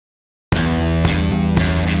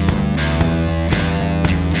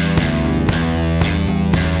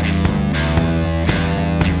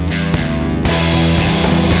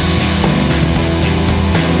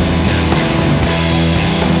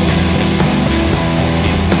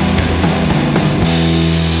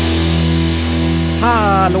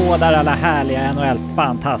Hallå där alla härliga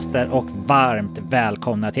NHL-fantaster och varmt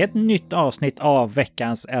välkomna till ett nytt avsnitt av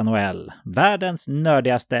veckans NHL. Världens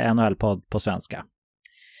nördigaste NHL-podd på svenska.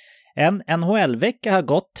 En NHL-vecka har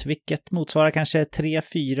gått, vilket motsvarar kanske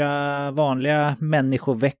 3-4 vanliga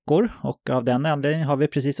människoveckor. Och av den anledningen har vi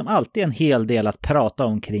precis som alltid en hel del att prata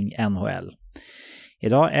om kring NHL.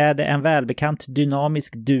 Idag är det en välbekant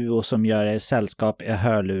dynamisk duo som gör er sällskap i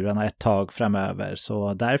hörlurarna ett tag framöver.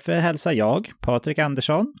 Så därför hälsar jag, Patrik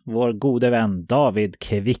Andersson, vår gode vän David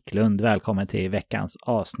Kvicklund välkommen till veckans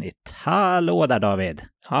avsnitt. Hallå där David!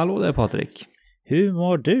 Hallå där Patrik! Hur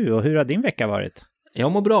mår du och hur har din vecka varit?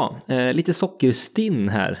 Jag mår bra. Lite sockerstinn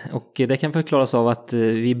här. Och det kan förklaras av att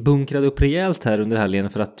vi bunkrade upp rejält här under helgen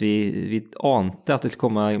för att vi ante att det skulle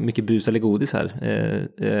komma mycket bus eller godis här.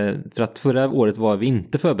 För att förra året var vi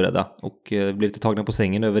inte förberedda och blev lite tagna på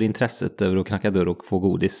sängen över intresset över att knacka dörr och få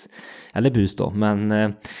godis. Eller bus då. Men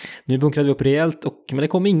nu bunkrade vi upp rejält men det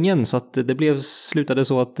kom ingen så att det slutade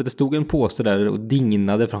så att det stod en påse där och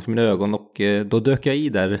dignade framför mina ögon och då dök jag i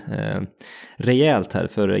där rejält här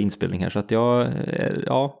för inspelning här så att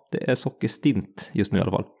det är sockerstint just nu i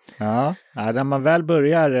alla fall. Ja, när man väl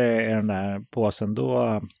börjar i den där påsen då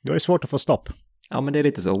är det svårt att få stopp. Ja, men det är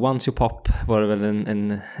lite så. Once you pop var det väl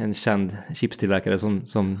en känd chipstillverkare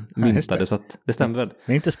som myntade, så att det stämmer väl.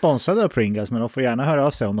 Vi är inte sponsrade av Pringles, men de får gärna höra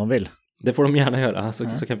av sig om de vill. Det får de gärna göra,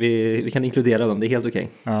 så kan vi kan inkludera dem, det är helt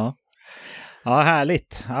okej. Ja. Ja,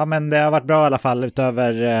 härligt. Ja, men det har varit bra i alla fall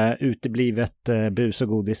utöver uteblivet bus- och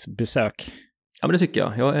godisbesök. Ja, men det tycker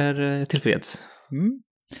jag. Jag är tillfreds. Mm.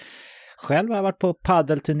 Själv har jag varit på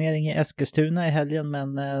paddelturnering i Eskilstuna i helgen,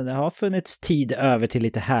 men det har funnits tid över till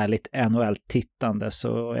lite härligt NHL-tittande,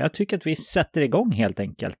 så jag tycker att vi sätter igång helt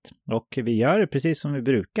enkelt. Och vi gör det precis som vi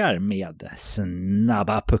brukar med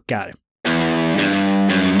snabba puckar.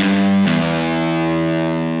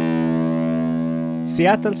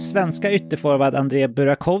 Seattles svenska ytterforward André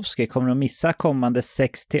Burakovsky kommer att missa kommande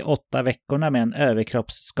 6-8 veckorna med en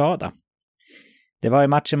överkroppsskada. Det var i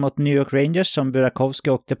matchen mot New York Rangers som Burakovsky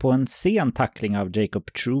åkte på en sen tackling av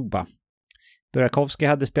Jacob Trouba. Burakovsky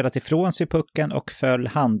hade spelat ifrån sig pucken och föll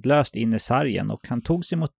handlöst in i sargen och han tog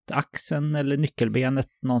sig mot axeln eller nyckelbenet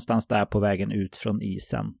någonstans där på vägen ut från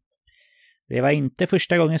isen. Det var inte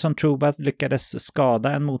första gången som Trouba lyckades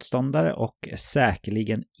skada en motståndare och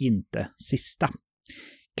säkerligen inte sista.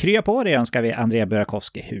 Krya på det önskar vi André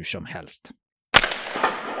Burakovsky hur som helst.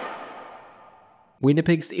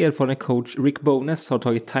 Winnipegs erfarna coach Rick Bowness har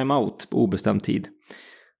tagit timeout på obestämd tid.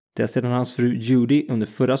 Det är sedan hans fru Judy under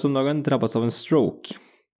förra söndagen drabbats av en stroke.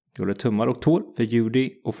 Det gjorde tummar och tår för Judy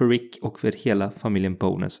och för Rick och för hela familjen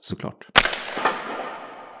Bowness såklart.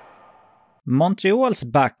 Montreals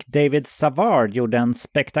back David Savard gjorde en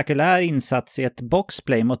spektakulär insats i ett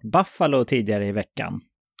boxplay mot Buffalo tidigare i veckan.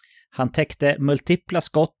 Han täckte multipla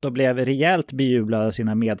skott och blev rejält bejublad av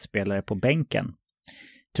sina medspelare på bänken.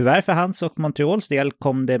 Tyvärr för hans och Montreals del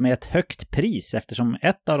kom det med ett högt pris eftersom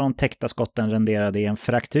ett av de täckta skotten renderade i en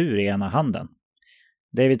fraktur i ena handen.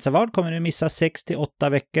 David Savard kommer nu missa 6-8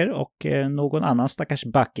 veckor och någon annan stackars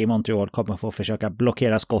back i Montreal kommer få försöka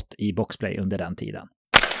blockera skott i boxplay under den tiden.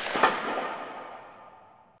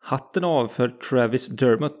 Hatten av för Travis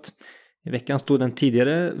Dermott. I veckan stod den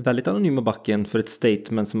tidigare väldigt anonyma backen för ett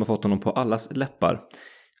statement som har fått honom på allas läppar.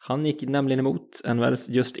 Han gick nämligen emot NHLs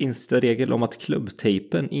just inställda regel om att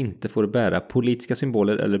klubbtejpen inte får bära politiska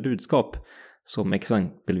symboler eller budskap, som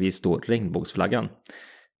exempelvis då regnbågsflaggan.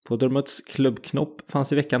 På Dermotts klubbknopp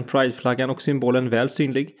fanns i veckan Pride-flaggan och symbolen väl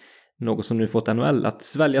synlig, något som nu fått NHL att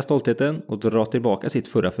svälja stoltheten och dra tillbaka sitt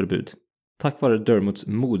förra förbud. Tack vare Dermotts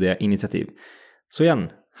modiga initiativ. Så igen,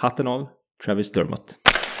 hatten av Travis Dermott.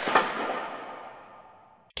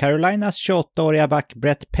 Carolinas 28-åriga back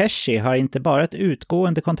Brett Pesci har inte bara ett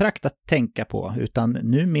utgående kontrakt att tänka på utan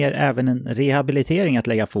numera även en rehabilitering att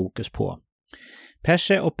lägga fokus på.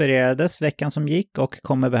 Pesci opererades veckan som gick och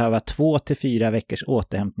kommer behöva 2-4 veckors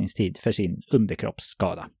återhämtningstid för sin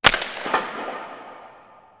underkroppsskada.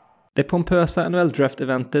 Det pompösa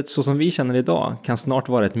NHL-draft-eventet så som vi känner idag kan snart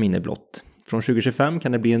vara ett minne blott. Från 2025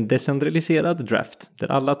 kan det bli en decentraliserad draft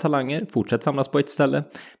där alla talanger fortsätter samlas på ett ställe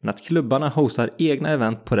men att klubbarna hostar egna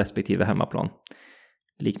event på respektive hemmaplan.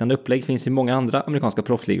 Liknande upplägg finns i många andra amerikanska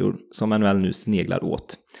proffsligor som NHL nu sneglar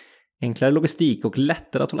åt. Enklare logistik och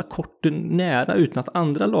lättare att hålla korten nära utan att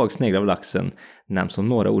andra lag sneglar av laxen nämns som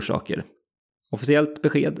några orsaker. Officiellt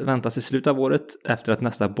besked väntas i slutet av året efter att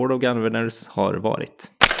nästa Board of Governors har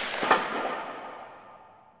varit.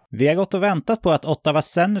 Vi har gått och väntat på att Ottawa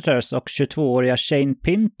Senators och 22-åriga Shane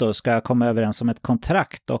Pinto ska komma överens om ett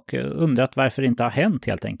kontrakt och undrat varför det inte har hänt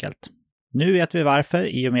helt enkelt. Nu vet vi varför,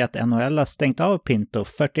 i och med att NHL har stängt av Pinto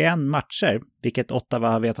 41 matcher, vilket Ottawa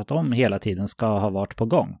har vetat om hela tiden ska ha varit på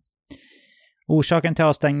gång. Orsaken till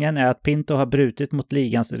avstängningen är att Pinto har brutit mot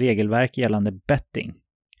ligans regelverk gällande betting.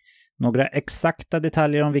 Några exakta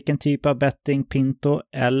detaljer om vilken typ av betting Pinto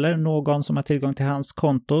eller någon som har tillgång till hans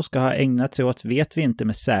konto ska ha ägnat sig åt vet vi inte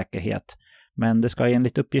med säkerhet, men det ska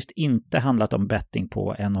enligt uppgift inte handlat om betting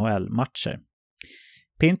på NHL-matcher.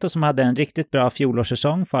 Pinto, som hade en riktigt bra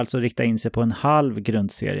fjolårssäsong, får alltså rikta in sig på en halv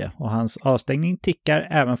grundserie och hans avstängning tickar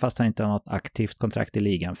även fast han inte har något aktivt kontrakt i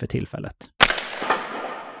ligan för tillfället.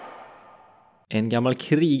 En gammal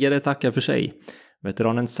krigare tackar för sig.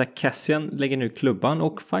 Veteranen Zach Kassian lägger nu klubban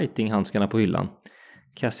och fightinghandskarna på hyllan.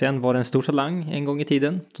 Kassian var en stor talang en gång i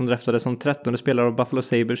tiden som draftades som 13:e spelare av Buffalo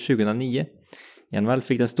Sabres 2009. I NHL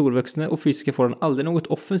fick den storvuxne och fysiska forwarden aldrig något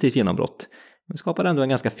offensivt genombrott, men skapade ändå en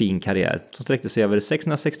ganska fin karriär som sträckte sig över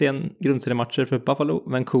 661 grundseriematcher för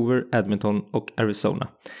Buffalo, Vancouver, Edmonton och Arizona.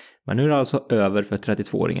 Men nu är det alltså över för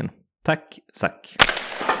 32-åringen. Tack, Zach!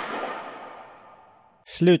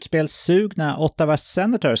 Slutspelssugna Ottawa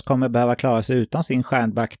Senators kommer behöva klara sig utan sin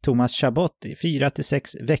stjärnback Thomas Chabot i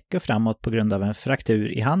 4-6 veckor framåt på grund av en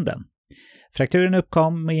fraktur i handen. Frakturen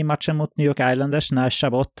uppkom i matchen mot New York Islanders när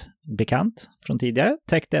Chabot, bekant från tidigare,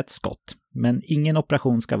 täckte ett skott. Men ingen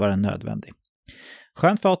operation ska vara nödvändig.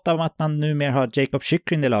 Skönt för Ottawa att man numera har Jacob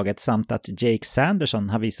Chychrun i laget samt att Jake Sanderson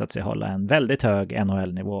har visat sig hålla en väldigt hög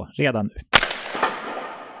NHL-nivå redan nu.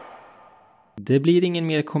 Det blir ingen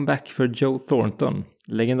mer comeback för Joe Thornton.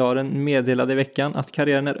 Legendaren meddelade i veckan att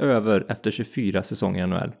karriären är över efter 24 säsonger i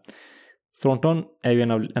NHL. Thornton är ju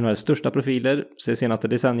en av NHLs största profiler de senaste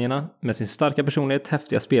decennierna med sin starka personlighet,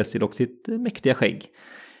 häftiga spelstil och sitt mäktiga skägg.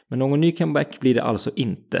 Men någon ny comeback blir det alltså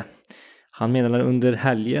inte. Han menade under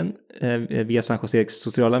helgen via San Joses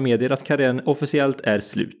sociala medier att karriären officiellt är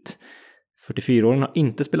slut. 44-åringen har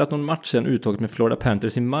inte spelat någon match sedan uttaget med Florida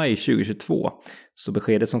Panthers i maj 2022. Så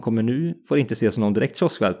beskedet som kommer nu får inte ses som någon direkt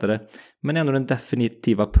kioskvältare, men ändå den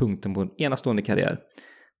definitiva punkten på en enastående karriär.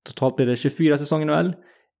 Totalt blir det 24 säsonger i NHL,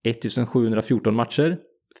 1714 matcher,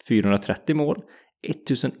 430 mål,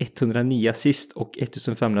 1109 assist och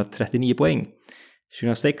 1539 poäng.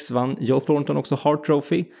 2006 vann Joe Thornton också Hart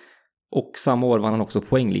Trophy och samma år vann han också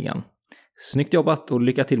poängligan. Snyggt jobbat och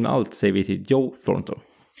lycka till med allt, säger vi till Joe Thornton.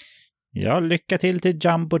 Ja, lycka till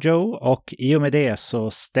Jumbo Joe, och i och med det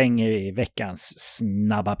så stänger vi veckans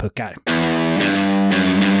snabba puckar.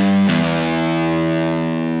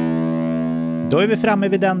 Då är vi framme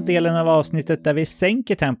vid den delen av avsnittet där vi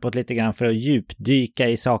sänker tempot lite grann för att djupdyka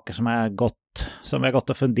i saker som vi har gått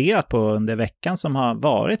och funderat på under veckan som har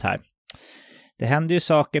varit här. Det händer ju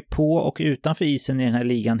saker på och utanför isen i den här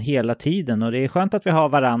ligan hela tiden, och det är skönt att vi har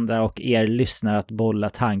varandra och er lyssnare att bolla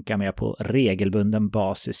tankar med på regelbunden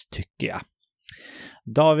basis, tycker jag.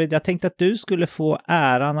 David, jag tänkte att du skulle få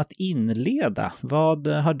äran att inleda. Vad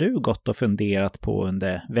har du gått och funderat på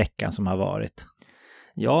under veckan som har varit?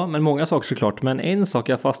 Ja, men många saker såklart. Men en sak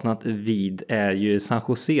jag fastnat vid är ju San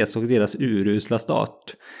Joses och deras urusla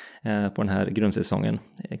start på den här grundsäsongen.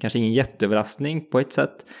 Kanske ingen jätteöverraskning på ett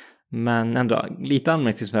sätt, men ändå lite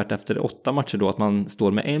anmärkningsvärt efter 8 matcher då att man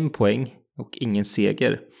står med 1 poäng och ingen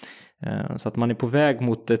seger. Så att man är på väg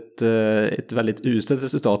mot ett väldigt uselt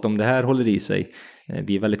resultat om det här håller i sig.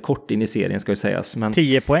 Vi är väldigt kort in i serien, ska ju sägas. Men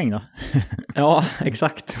 10 poäng då? Ja,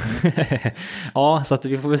 exakt. Ja, så att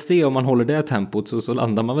vi får väl se om man håller det tempot så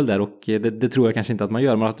landar man väl där, och det tror jag kanske inte att man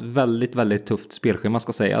gör. Man har ett väldigt, väldigt tufft spelschema,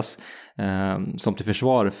 ska sägas, som till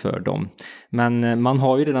försvar för dem. Men man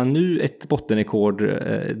har ju redan nu ett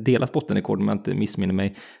delat bottenrekord om jag inte missminner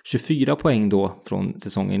mig. 24 poäng då från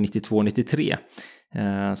säsongen 92-93.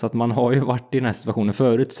 Så att man har ju varit i den här situationen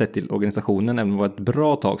förut sett till organisationen, även om det var ett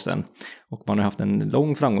bra tag sedan. Och man har haft en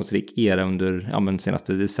lång framgångsrik era under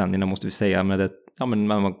senaste decennierna, måste vi säga. Man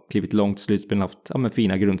har klivit långt i slutspelen och haft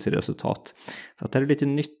fina grundserieresultat. Så att det är lite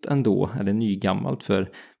nytt ändå, eller nygammalt för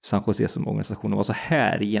San Jose som organisation att vara så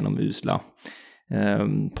här genomusla.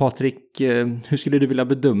 Patrik, hur skulle du vilja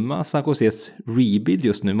bedöma San Joses rebuild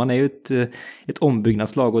just nu? Man är ju ett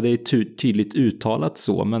ombyggnadslag och det är tydligt uttalat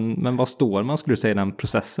så, men vad står man, skulle du säga, i den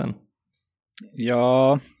processen?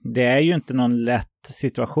 Ja, det är ju inte någon lätt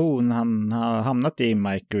situation han har hamnat i,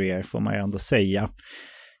 Mike Greer, får man ju ändå säga.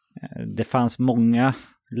 Det fanns många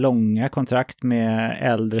långa kontrakt med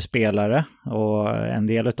äldre spelare och en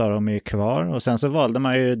del av dem är kvar, och sen så valde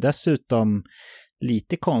man ju dessutom,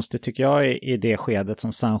 lite konstigt tycker jag, i det skedet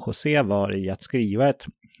som San Jose var i, att skriva ett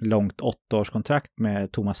långt 8-årskontrakt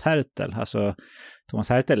med Thomas Hertel. Alltså, Thomas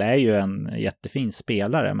Hertel är ju en jättefin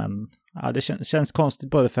spelare, men ja, det känns konstigt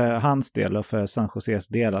både för hans del och för San Joses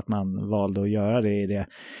del att man valde att göra det i det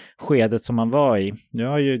skedet som man var i. Nu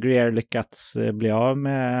har ju Greer lyckats bli av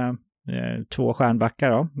med 2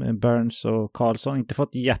 stjärnbackar då, Burns och Karlsson. Inte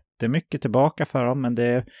fått jättemycket tillbaka för dem, men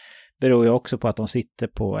det beror ju också på att de sitter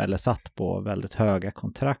på, eller satt på, väldigt höga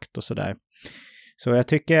kontrakt och sådär. Så jag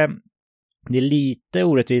tycker det är lite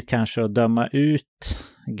orättvist kanske att döma ut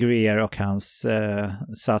Greer och hans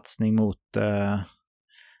satsning mot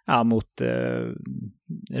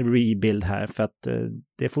rebuild här, för att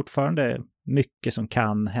det är fortfarande mycket som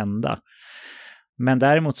kan hända. Men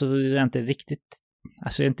däremot så är jag inte riktigt,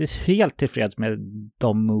 alltså jag är inte helt tillfreds med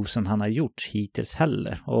de movesen han har gjort hittills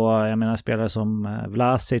heller. Och jag menar spelare som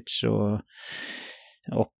Vlasic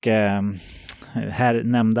och här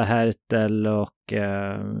nämnda Hertel och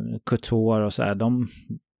Couture och så här,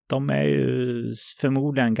 de är ju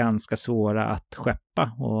förmodligen ganska svåra att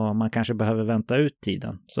skeppa och man kanske behöver vänta ut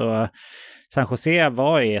tiden. Så San Jose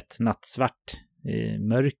var i ett nattsvart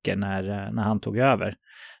mörker när han tog över.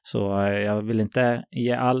 Så jag vill inte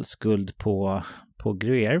ge all skuld på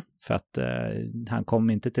Greer för att han kom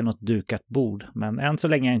inte till något dukat bord. Men än så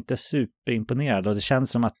länge är jag inte superimponerad och det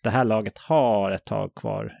känns som att det här laget har ett tag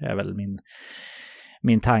kvar, är väl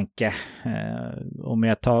min tanke. Och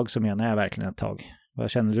med ett tag så menar jag verkligen ett tag.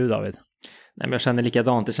 Vad känner du, David? Nej, men jag känner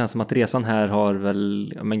likadant. Det känns som att resan här har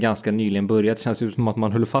väl ganska nyligen börjat. Det känns ju som att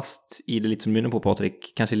man höll fast i det lite som du är inne på,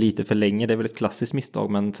 Patrik. Kanske lite för länge. Det är väl ett klassiskt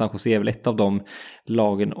misstag, men San Jose är väl ett av de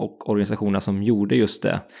lagen och organisationerna som gjorde just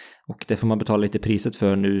det. Och det får man betala lite priset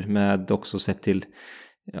för nu, med också sett till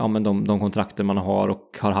men de kontrakter man har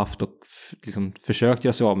och har haft och liksom försökt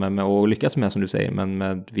göra sig av med och lyckas med, som du säger, men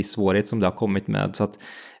med viss svårighet som det har kommit med. Så att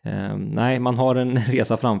nej, man har en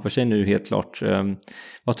resa framför sig nu helt klart.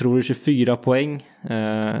 Vad tror du, 24 poäng?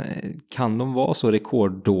 Kan de vara så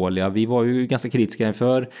rekorddåliga? Vi var ju ganska kritiska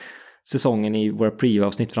inför säsongen i våra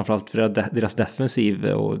preview-avsnitt, framförallt för deras defensiv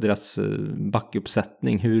och deras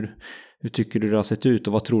backuppsättning. Hur tycker du det har sett ut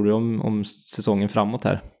och vad tror du om säsongen framåt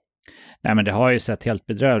här? Nej, men det har ju sett helt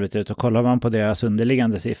bedrövligt ut och kollar man på deras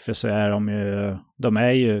underliggande siffror så är de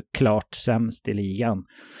är ju klart sämst i ligan.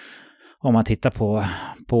 Om man tittar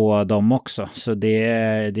på dem också. Så det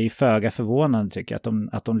är föga förvånande tycker jag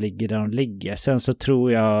att de ligger där de ligger. Sen så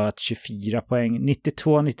tror jag att 24 poäng,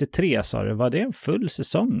 92-93 sa du, var det en full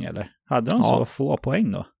säsong eller? Hade de så få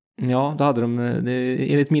poäng då? Ja, då hade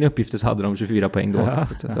enligt mina uppgifter så hade de 24 poäng då. Ja.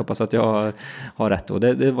 Så jag hoppas att jag har rätt då.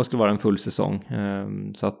 Det skulle vara en full säsong.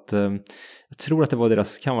 Så att jag tror att det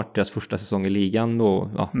var kan vara deras första säsong i ligan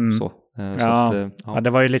då. Ja, så. Ja, det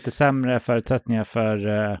var ju lite sämre förutsättningar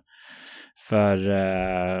för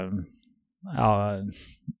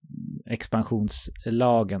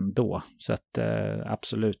expansionslagen då. Så att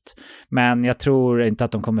absolut. Men jag tror inte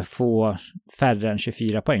att de kommer få färre än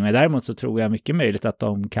 24 poäng. Men däremot så tror jag mycket möjligt att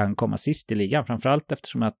de kan komma sist i ligan. Framförallt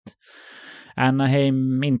eftersom att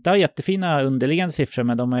Anaheim inte har jättefina underliggande siffror,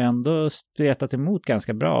 men de har ju ändå spretat emot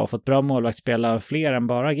ganska bra och fått bra målvaktsspelare, fler än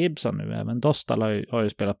bara Gibson nu. Även Dostal har ju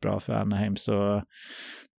spelat bra för Anaheim, så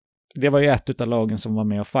det var ju ett av lagen som var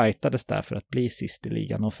med och fightades där för att bli sist i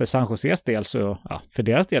ligan. Och för San Joses del så, för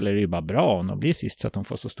deras del är det ju bara bra om de blir sist så att de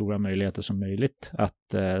får så stora möjligheter som möjligt att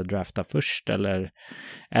drafta först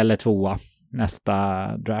eller tvåa nästa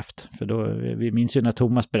draft. För då, vi minns ju när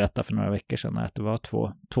Thomas berättade för några veckor sedan att det var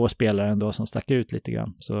två spelare ändå som stack ut lite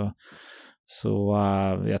grann. Så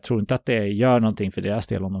jag tror inte att det gör någonting för deras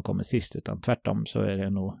del om de kommer sist, utan tvärtom så är det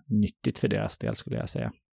nog nyttigt för deras del skulle jag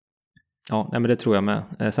säga. Ja, men det tror jag med.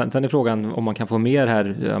 Sen är frågan om man kan få mer här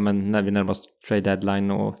när vi närmar oss trade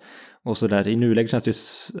deadline och så där. I nuläget känns det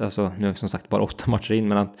ju, alltså nu är som sagt bara 8 matcher in,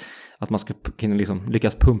 men att man ska kunna liksom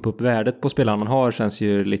lyckas pumpa upp värdet på spelarna man har känns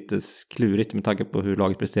ju lite klurigt med tanke på hur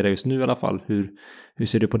laget presterar just nu i alla fall. Hur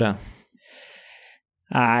ser du på det?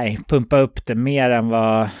 Nej, pumpa upp det mer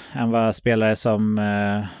än vad spelare som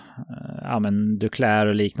Duclair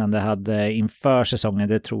och liknande hade inför säsongen.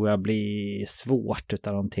 Det tror jag blir svårt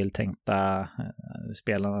utan de tilltänkta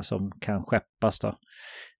spelarna som kan skeppas då.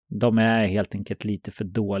 De är helt enkelt lite för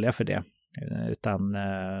dåliga för det. Utan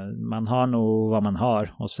man har nog vad man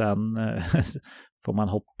har och sen får man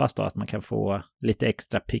hoppas då att man kan få lite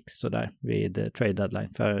extra picks så där vid trade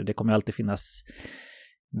deadline. För det kommer alltid finnas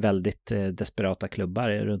väldigt desperata klubbar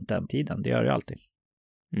runt den tiden. Det gör det alltid.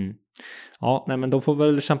 Mm. Ja, nej, men de får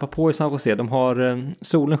väl kämpa på i San Jose. De har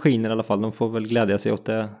solen skiner i alla fall. De får väl glädja sig åt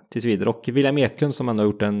det tills vidare. Och William Eklund som ändå har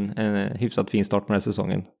gjort en hyfsat fin start på den här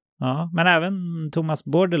säsongen. Ja, men även Thomas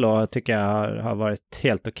Bordelå tycker jag har varit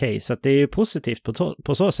helt okej. Så att det är ju positivt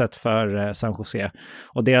på så sätt för San Jose.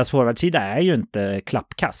 Och deras forwardsida är ju inte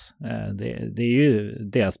klappkass. Det är ju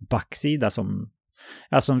deras backsida som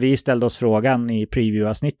Alltså vi ställde oss frågan i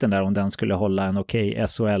preview-avsnitten där om den skulle hålla en okej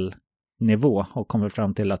SHL-nivå och kommer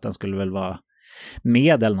fram till att den skulle väl vara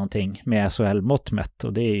med eller någonting med SHL-mått mätt,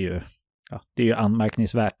 och det är ju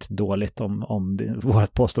anmärkningsvärt dåligt om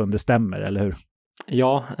vårt påstående stämmer, eller hur?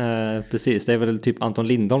 Ja, precis. Det är väl typ Anton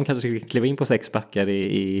Lindholm kanske skulle kliva in på 6 backar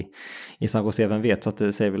i San Jose, vem vet, så att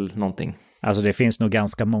det säger väl någonting. Alltså det finns nog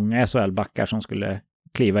ganska många SHL-backar som skulle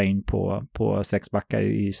kliva in på 6 backar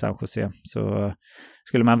i San Jose. Så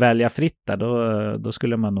skulle man välja fritt där, då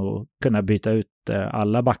skulle man nog kunna byta ut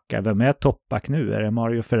alla backar. Vem är toppback nu? Är det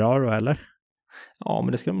Mario Ferraro eller? Ja,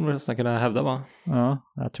 men det skulle man nästan kunna hävda, va? Ja,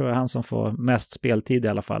 jag tror det är han som får mest speltid i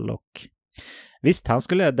alla fall. Och visst, han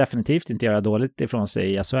skulle definitivt inte göra dåligt ifrån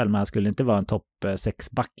sig i SHL, men han skulle inte vara en topp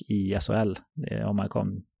 6-back i SHL om man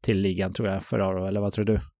kom till ligan, tror jag, Ferraro, eller vad tror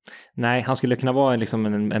du? Nej, han skulle kunna vara liksom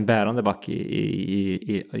en bärande back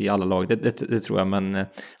i alla lag, det tror jag, men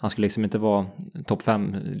han skulle liksom inte vara topp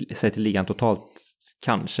 5, säg till ligan totalt,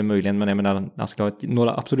 kanske möjligen, men jag menar, han ska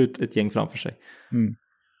ha absolut ett gäng framför sig. Mm.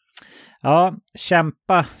 Ja,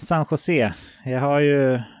 kämpa San Jose. Jag har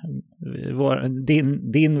ju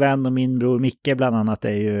din vän och min bror Micke bland annat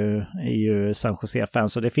är ju San Jose-fan,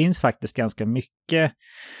 så det finns faktiskt ganska mycket,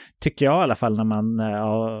 tycker jag i alla fall, när man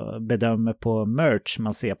bedömer på merch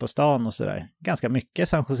man ser på stan och sådär. Ganska mycket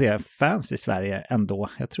San Jose-fans i Sverige ändå.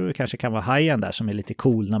 Jag tror det kanske kan vara Hajen där som är lite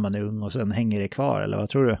cool när man är ung och sen hänger det kvar, eller vad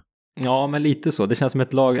tror du? Ja, men lite så. Det känns som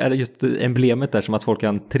ett lag, eller just emblemet där som att folk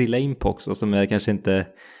kan trilla in på också, som är kanske inte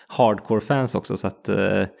hardcore-fans också. Så att,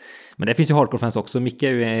 men det finns ju hardcore-fans också. Micke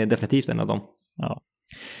är ju definitivt en av dem. Ja,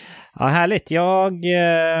 härligt.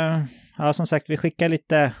 Som sagt, vi skickar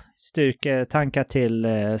lite styrketankar till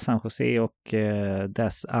San Jose och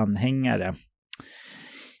dess anhängare.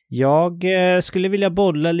 Jag skulle vilja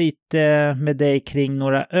bolla lite med dig kring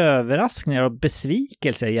några överraskningar och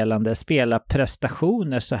besvikelser gällande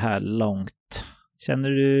spelarprestationer så här långt. Känner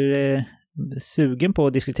du sugen på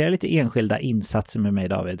att diskutera lite enskilda insatser med mig,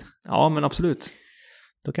 David? Ja, men absolut.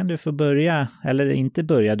 Då kan du få börja, eller inte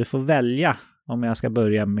börja, du får välja om jag ska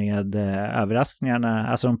börja med överraskningarna,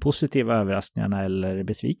 alltså de positiva överraskningarna eller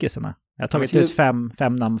besvikelserna. Jag har tagit ut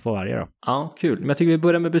fem namn på varje då. Ja, kul. Men jag tycker vi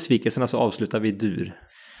börjar med besvikelserna så avslutar vi dur.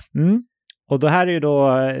 Mm. Och det här är ju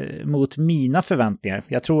då mot mina förväntningar.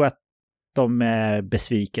 Jag tror att de är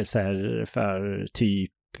besvikelser för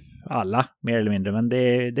typ alla, mer eller mindre. Men det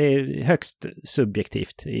är högst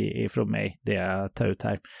subjektivt ifrån mig, det jag tar ut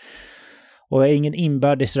här. Och ingen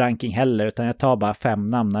inbördes ranking heller, utan jag tar bara 5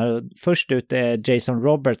 namn. Först ut är Jason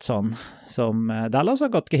Robertson, som Dallas har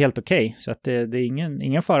gått helt okej. Så att det är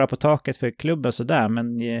ingen fara på taket för klubben sådär.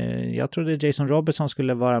 Men jag trodde Jason Robertson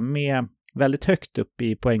skulle vara med väldigt högt upp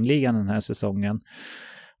i poängligan den här säsongen.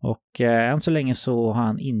 Och än så länge så har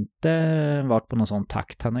han inte varit på någon sån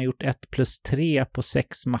takt. Han har gjort 1+3 på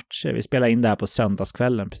 6 matcher. Vi spelar in det här på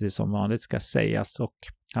söndagskvällen, precis som vanligt ska sägas. Och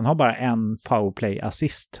han har bara en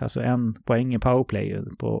powerplay-assist, alltså 1 poäng i powerplay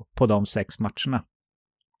på de 6 matcherna.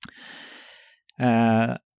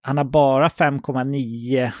 Han har bara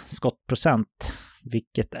 5,9 skottprocent,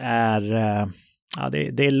 vilket är...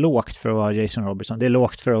 det är lågt för att vara Jason Robertson. Det är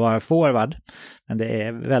lågt för att vara forward, men det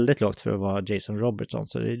är väldigt lågt för att vara Jason Robertson.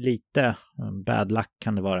 Så det är lite bad luck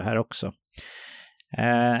kan det vara här också.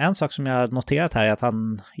 En sak som jag har noterat här är att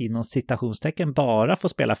han inom citationstecken bara får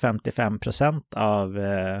spela 55%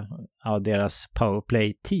 av deras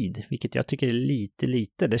powerplay-tid, vilket jag tycker är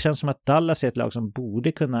lite. Det känns som att Dallas är ett lag som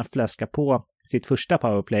borde kunna fläska på sitt första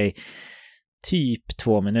powerplay typ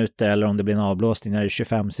 2 minuter, eller om det blir en avblåsning när det är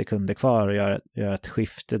 25 sekunder kvar och göra ett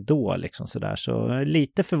skifte då liksom sådär. Så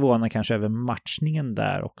lite förvånad kanske över matchningen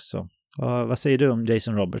där också. Och vad säger du om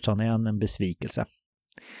Jason Robertson? Är han en besvikelse?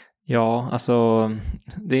 Ja, alltså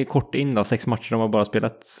det är kort in då, 6 matcher, de har bara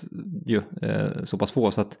spelat så pass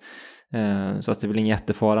få så att det blir ingen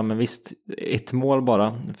jättefara, men visst, 1 mål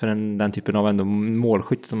bara för den typen av ändå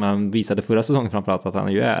målskytt som han visade förra säsongen framförallt att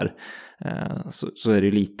han ju är, så är det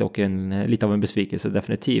ju lite av en besvikelse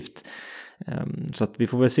definitivt. Så att vi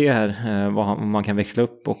får väl se här vad man kan växla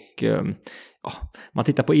upp, och man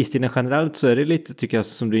tittar på istiden generellt så är det lite, tycker jag,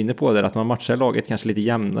 som du är inne på där, att man matchar laget kanske lite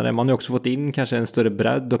jämnare. Man har ju också fått in kanske en större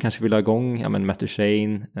bredd och kanske vill ha igång Matt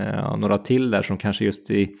Duchene och några till där som kanske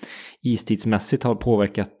just i istidsmässigt har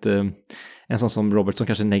påverkat en sån som Robertson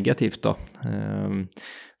kanske negativt då.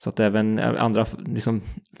 Så att även andra liksom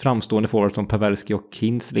framstående forwards som Pavelski och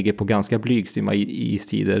Hintz ligger på ganska blygsamma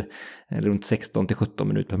istider, runt 16-17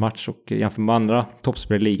 minuter per match, och jämfört med andra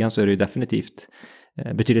toppspelare i ligan så är det ju definitivt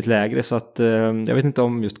betydligt lägre. Så att jag vet inte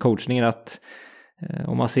om just coachningen, att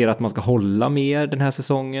om man ser att man ska hålla mer den här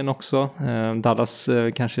säsongen också. Dallas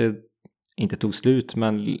kanske inte tog slut,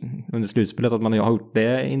 men under slutspelet att man har gjort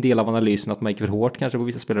det en del av analysen, att man gick för hårt kanske på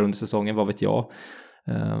vissa spelare under säsongen, vad vet jag.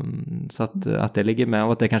 Så att det ligger med,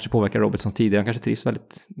 och att det kanske påverkar Robertson tidigare. Han kanske trivs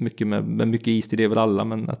väldigt mycket med mycket is, det är väl alla,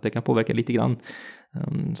 men att det kan påverka lite grann.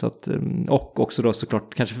 Så att, och också då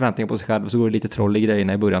såklart kanske förväntningar på sig själv, så går det lite troll i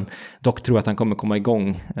grejerna i början. Dock tror jag att han kommer komma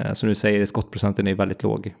igång. Som du säger, skottprocenten är väldigt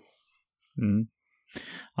låg.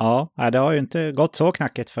 Ja, det har ju inte gått så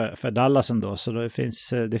knackigt för Dallas ändå, så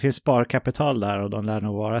det finns sparkapital där, och de lär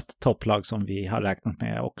nog vara ett topplag som vi har räknat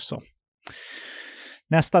med också.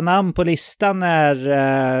 Nästa namn på listan är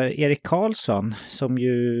Erik Karlsson, som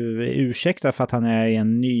ju är ursäktad för att han är i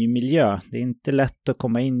en ny miljö. Det är inte lätt att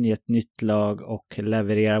komma in i ett nytt lag och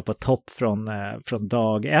leverera på topp från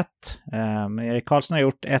dag ett. Men Erik Karlsson har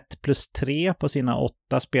gjort 1+3 på sina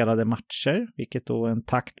 8 spelade matcher, vilket då är en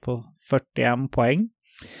takt på 41 poäng.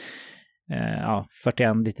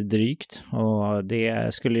 41 lite drygt, och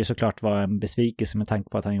det skulle ju såklart vara en besvikelse med tanke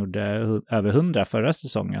på att han gjorde över 100 förra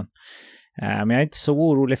säsongen. Men jag är inte så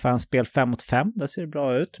orolig för hans spel 5-mot-5, det ser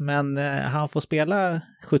bra ut, men han får spela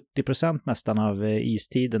 70% nästan av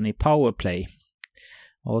istiden i powerplay.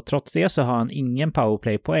 Och trots det så har han ingen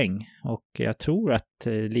powerplay-poäng, och jag tror att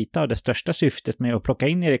lite av det största syftet med att plocka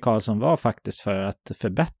in Erik Karlsson var faktiskt för att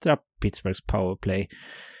förbättra Pittsburghs powerplay.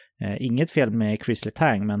 Inget fel med Chris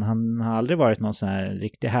Letang, men han har aldrig varit någon sån här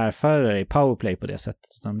riktig härförare i powerplay på det sättet,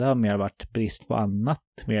 utan det har mer varit brist på annat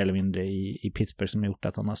mer eller mindre i Pittsburgh som gjort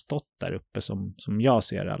att han har stått där uppe, som jag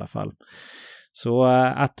ser det i alla fall. Så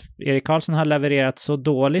att Erik Karlsson har levererat så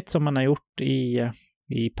dåligt som han har gjort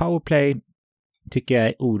i powerplay tycker jag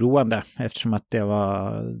är oroande, eftersom att det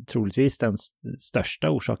var troligtvis den största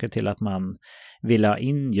orsaken till att man ville ha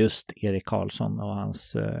in just Erik Karlsson och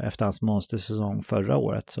efter hans monstersäsong förra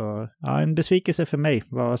året. Så ja, en besvikelse för mig.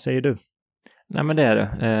 Vad säger du? Nej, men det är det.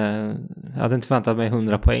 Jag hade inte förväntat mig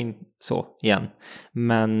 100 poäng så igen.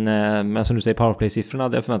 Men som du säger, powerplay-siffrorna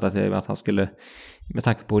hade jag förväntat mig att han skulle, med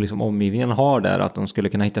tanke på liksom omgivningen har där, att de skulle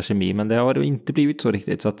kunna hitta kemi. Men det har det inte blivit så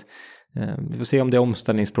riktigt, så att vi får se om det är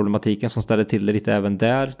omställningsproblematiken som ställer till det lite även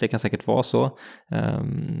där. Det kan säkert vara så.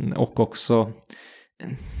 Och också,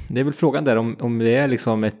 det är väl frågan där om det är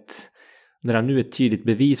liksom när han nu är ett tydligt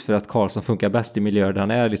bevis för att Karlsson funkar bäst i miljöer där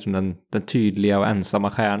han är liksom den tydliga och ensamma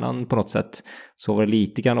stjärnan på något sätt. Så var det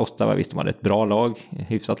lite grann Ottawa, visst de hade ett bra lag,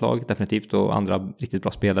 hyfsat lag definitivt, och andra riktigt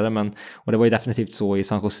bra spelare, och det var ju definitivt så i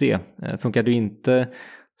San Jose. Funkade ju inte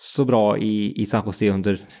så bra i San Jose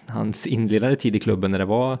under hans inledande tid i klubben när det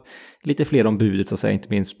var lite fler om budet, så att säga, inte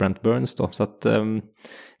minst Brent Burns då. Så att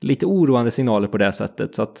lite oroande signaler på det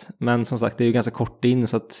sättet. Så att, men som sagt, det är ju ganska kort in,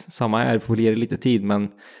 så att samma är, får ge lite tid, men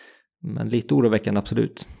lite oroväckande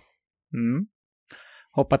absolut.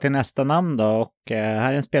 Hoppa till nästa namn då, och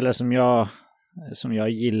här är en spelare som jag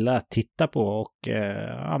gillar att titta på, och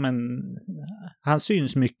han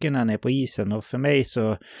syns mycket när han är på isen, och för mig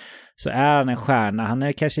så är han en stjärna. Han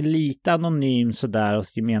är kanske lite anonym sådär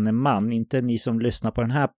hos gemene man, inte ni som lyssnar på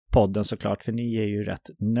den här podden såklart, för ni är ju rätt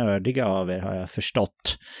nördiga av er, har jag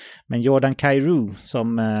förstått. Men Jordan Kyrou,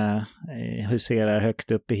 som huserar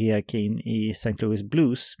högt upp i hierarkin i St. Louis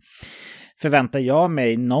Blues, förväntar jag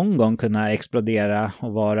mig någon gång kunna explodera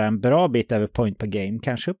och vara en bra bit över point per game,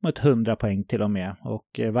 kanske upp mot 100 poäng till och med.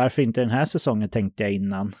 Och varför inte den här säsongen tänkte jag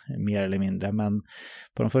innan, mer eller mindre. Men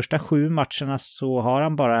på de första 7 matcherna så har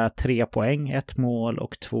han bara 3 poäng, 1 mål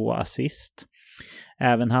och 2 assist.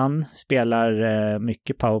 Även han spelar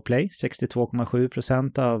mycket powerplay,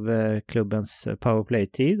 62,7% av klubbens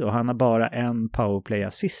powerplay-tid, och han har bara en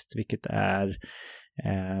powerplay-assist, vilket är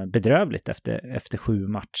bedrövligt efter 7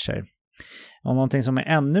 matcher. Och någonting som är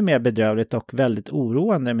ännu mer bedrövligt och väldigt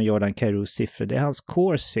oroande med Jordan Kyrous siffror, det är hans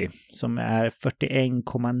Corsi, som är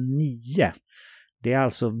 41,9. Det är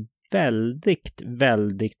alltså väldigt,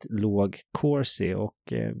 väldigt låg Corsi,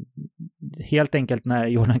 och helt enkelt när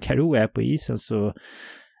Jordan Kyrou är på isen så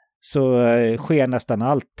sker nästan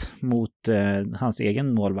allt mot hans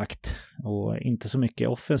egen målvakt, och inte så mycket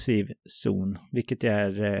offensiv zon, vilket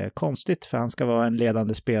är konstigt, för han ska vara en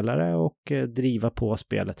ledande spelare och driva på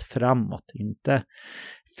spelet framåt, inte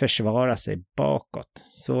försvara sig bakåt.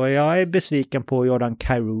 Så jag är besviken på Jordan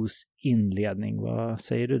Kyrous inledning. Vad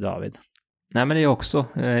säger du, David? Nej, men det är också.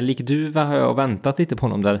 Lik du har jag väntat lite på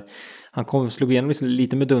honom där. Han slog igenom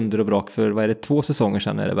lite med dunder och brak för, vad är det, 2 säsonger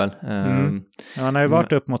sedan är det väl? Ja, han har ju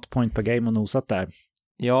varit upp mot point per game och nosat där.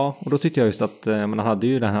 Ja, och då tyckte jag just att han hade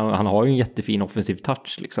ju han har ju en jättefin offensiv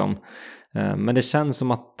touch liksom. Men det känns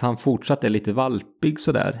som att han fortsatt är lite valpig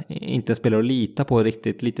sådär. Inte spelar att lita på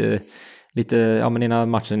riktigt, lite, ja, men ena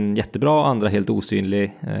matchen jättebra, andra helt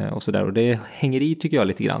osynlig och sådär. Och det hänger i, tycker jag,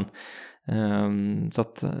 lite grann. Så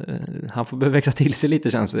att han får behöva växa till sig lite,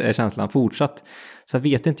 är känslan fortsatt. Så jag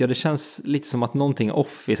vet inte, det känns lite som att någonting är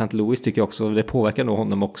off i St. Louis, tycker jag också. Det påverkar nog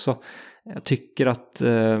honom också. Jag tycker att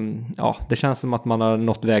det känns som att man har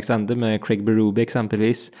nått vägs ände med Craig Berube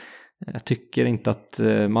exempelvis. Jag tycker inte att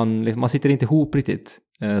man sitter inte ihop riktigt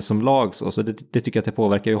som lag, så det tycker jag att det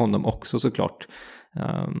påverkar ju honom också såklart.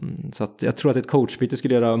 Så att jag tror att ett coachbyte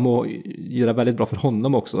skulle göra väldigt bra för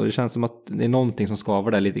honom också. Det känns som att det är någonting som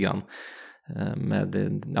skaver där lite grann.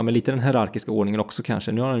 Med lite den hierarkiska ordningen också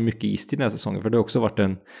kanske. Nu har han mycket istid den här säsongen, för det har också varit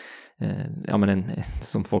en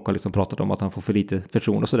som folk har liksom pratat om, att han får för lite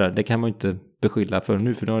förtroende och sådär. Det kan man ju inte beskylla för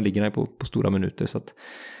nu, för då ligger han på stora minuter. Så att,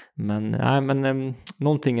 men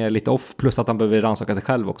någonting är lite off, plus att han behöver rannsaka sig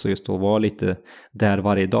själv också, just att vara lite där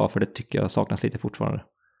varje dag, för det tycker jag saknas lite fortfarande.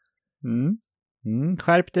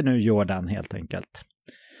 Skärp det nu, Jordan, helt enkelt.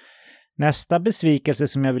 Nästa besvikelse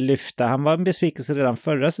som jag vill lyfta, han var en besvikelse redan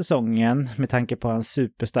förra säsongen med tanke på hans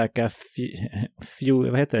superstarka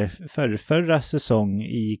förra säsong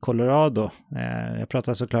i Colorado. Jag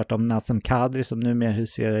pratar såklart om Nazem Kadri som numera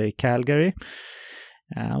huserar i Calgary.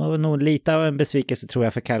 Han var nog lite av en besvikelse, tror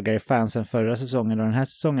jag, för Calgary-fansen förra säsongen, och den här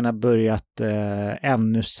säsongen har börjat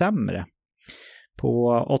ännu sämre.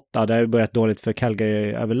 På 8, det har ju börjat dåligt för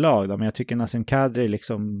Calgary överlag då, men jag tycker Nazem Kadri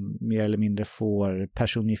liksom mer eller mindre får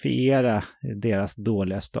personifiera deras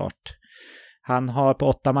dåliga start. Han har på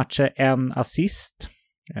 8 matcher 1 assist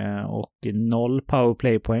och 0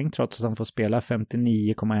 powerplay-poäng, trots att han får spela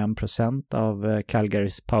 59,1% av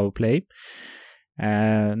Calgarys powerplay.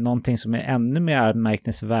 Någonting som är ännu mer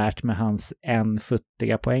anmärkningsvärt med hans 1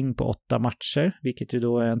 futtiga poäng på 8 matcher, vilket ju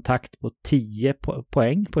då är en takt på 10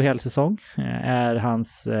 poäng på hel säsong, är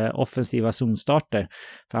hans offensiva zonstarter.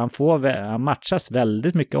 För han matchas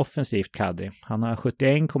väldigt mycket offensivt, Kadri. Han har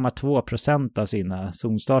 71,2% av sina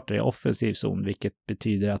zonstarter i offensiv zon, vilket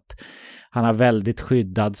betyder att han har väldigt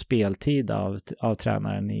skyddad speltid av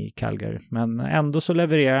tränaren i Calgary. Men ändå så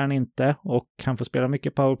levererar han inte, och han får spela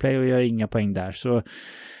mycket powerplay och gör inga poäng där. Så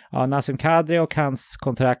Nazem Kadri och hans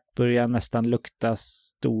kontrakt börjar nästan lukta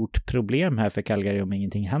stort problem här för Calgary om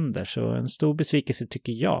ingenting händer. Så en stor besvikelse,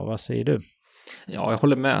 tycker jag. Vad säger du? Ja, jag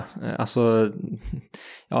håller med. Alltså,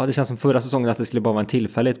 det känns som förra säsongen att det skulle bara vara en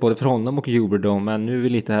tillfällighet både för honom och Huberdeau, men nu är vi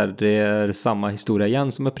lite här, det är samma historia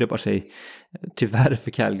igen som upprepar sig. Tyvärr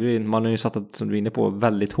för Calgary, man har ju satt, som du är inne på,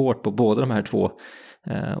 väldigt hårt på båda de här två.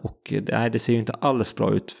 Och det ser ju inte alls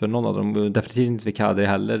bra ut för någon av dem, definitivt inte för Kadri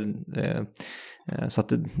heller. Så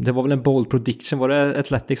att det var väl en bold prediction. Var det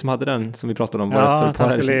Athletic som hade den som vi pratade om? Ja, att han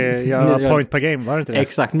skulle göra point per game, var det inte det?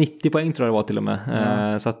 Exakt, 90 poäng tror jag det var till och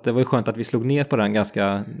med. Så att det var ju skönt att vi slog ner på den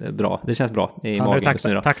ganska bra. Det känns bra i magen just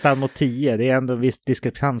nu då. Taktad mot 10, det är ändå en viss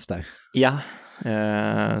diskrepans där. Ja,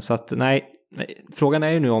 så att nej. Frågan är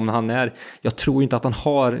ju nu om han är, jag tror inte att han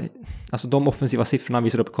har, alltså de offensiva siffrorna han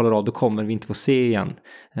visar upp i Colorado kommer vi inte få se igen.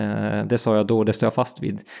 Det sa jag då, det står jag fast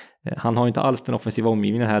vid. Han har ju inte alls den offensiva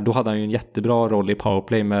omgivningen här. Då hade han ju en jättebra roll i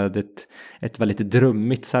powerplay med ett väldigt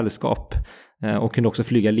drömmigt sällskap. Och kunde också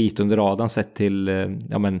flyga lite under radarn sett till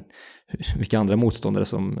vilka andra motståndare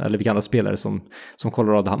eller vilka andra spelare som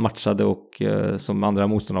Colorado matchade och som andra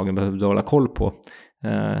motståndare behövde hålla koll på.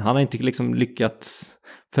 Han har inte liksom lyckats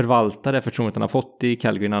förvalta det förtroendet han har fått i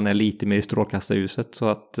Calgary när han är lite mer i strålkastarljuset, så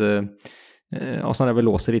att och sen är väl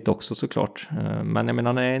låser lite också såklart, men jag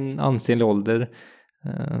menar han är en ansenlig ålder,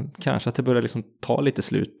 kanske att det börjar liksom ta lite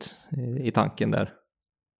slut i tanken där.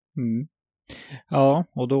 Ja,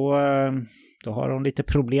 och då har de lite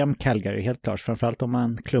problem, Calgary, helt klart, framförallt om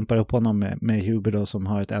man klumpar upp honom med Huber då, som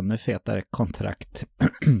har ett ännu fetare kontrakt.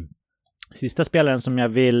 Sista spelaren som jag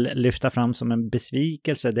vill lyfta fram som en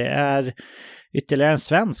besvikelse, det är ytterligare en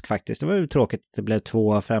svensk faktiskt. Det var ju tråkigt att det blev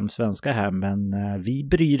 2 av 5 svenskar här, men vi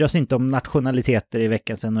bryr oss inte om nationaliteter i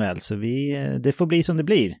veckans NHL, så det får bli som det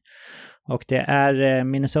blir. Och det är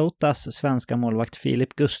Minnesotas svenska målvakt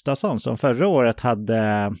Filip Gustafsson som förra året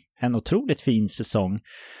hade en otroligt fin säsong.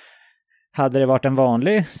 Hade det varit en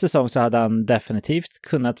vanlig säsong så hade han definitivt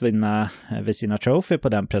kunnat vinna Vezina Trophy på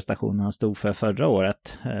den prestationen han stod för förra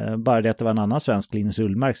året. Bara det att det var en annan svensk, Linus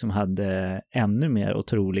Ullmark, som hade ännu mer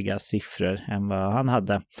otroliga siffror än vad han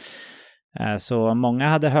hade. Så många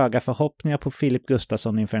hade höga förhoppningar på Filip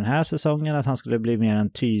Gustafsson inför den här säsongen, att han skulle bli mer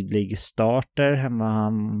en tydlig starter än vad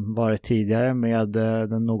han varit tidigare, med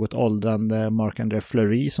den något åldrande Marc-André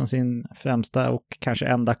Fleury som sin främsta och kanske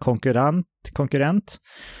enda konkurrent.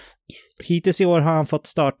 Hittills i år har han fått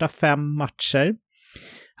starta 5 matcher.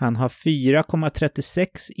 Han har 4,36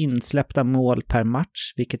 insläppta mål per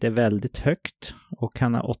match, vilket är väldigt högt. Och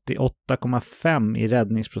han har 88,5 i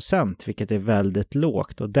räddningsprocent, vilket är väldigt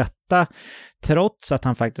lågt. Och detta trots att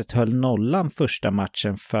han faktiskt höll nollan första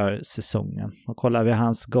matchen för säsongen. Och kollar vi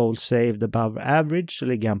hans goal saved above average så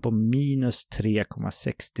ligger han på minus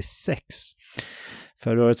 3,66.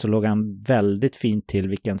 Förra året så låg han väldigt fint till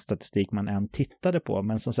vilken statistik man än tittade på.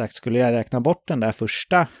 Men som sagt, skulle jag räkna bort den där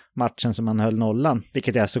första matchen som han höll nollan,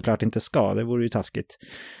 vilket jag såklart inte ska, det vore ju taskigt.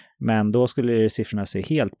 Men då skulle ju siffrorna se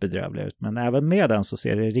helt bedrövliga ut. Men även med den så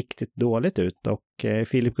ser det riktigt dåligt ut. Och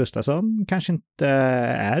Filip Gustafsson kanske inte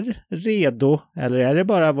är redo. Eller är det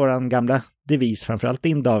bara våran gamla devis, framförallt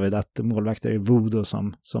din David, att målvakter är voodoo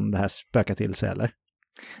som det här spökar till sig, eller?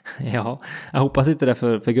 Ja, jag hoppas inte det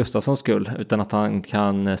för Gustafssons skull, utan att han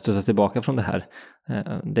kan stöta tillbaka från det här.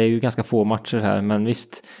 Det är ju ganska få matcher här, men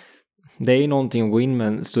visst, det är ju någonting att gå in med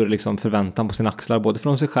en större liksom förväntan på sina axlar, både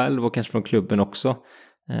från sig själv och kanske från klubben också.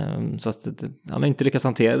 Så att han har inte lyckats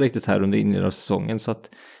hantera det riktigt här under inledningen av säsongen, så att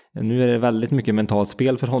nu är det väldigt mycket mentalt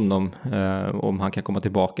spel för honom om han kan komma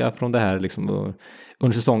tillbaka från det här liksom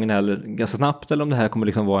under säsongen eller ganska snabbt, eller om det här kommer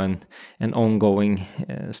liksom vara en ongoing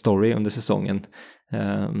story under säsongen.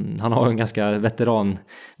 Han har en ganska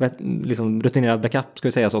liksom rutinerad backup ska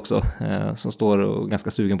vi säga också, som står och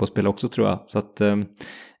ganska sugen på att spela också, tror jag. Så att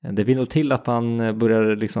det vill nog till att han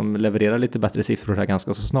börjar liksom leverera lite bättre siffror här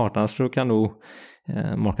ganska så snart. Annars så kan nog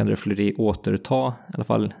Marc-André Fleury återta i alla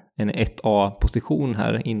fall en 1A-position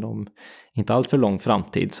här inom inte allt för lång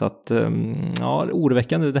framtid. Så att ja,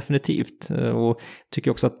 oroväckande definitivt. Och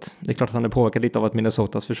tycker också att det är klart att han är påverkad lite av att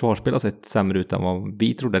Minnesotas försvarsspel har sett sämre ut än vad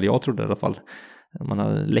vi trodde, eller jag trodde i alla fall. Man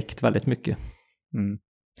har läckt väldigt mycket. Mm.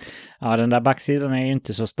 Ja, den där backsidan är ju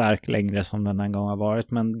inte så stark längre som den en gång har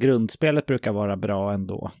varit, men grundspelet brukar vara bra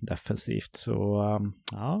ändå defensivt. Så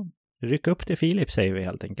ja, ryck upp till Filip, säger vi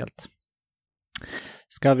helt enkelt.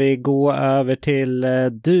 Ska vi gå över till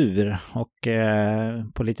dur och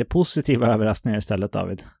på lite positiva överraskningar istället,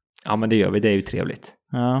 David? Ja, men det gör vi. Det är ju trevligt.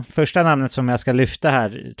 Ja, första namnet som jag ska lyfta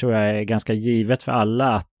här tror jag är ganska givet för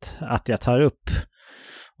alla att jag tar upp.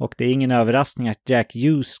 Och det är ingen överraskning att Jack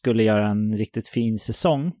Hughes skulle göra en riktigt fin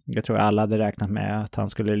säsong. Jag tror alla hade räknat med att han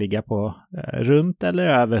skulle ligga på runt eller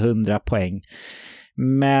över 100 poäng.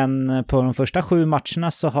 Men på de första 7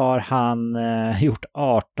 matcherna så har han gjort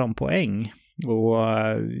 18 poäng. Och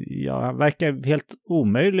ja, han verkar helt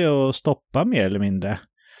omöjlig att stoppa mer eller mindre.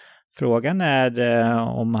 Frågan är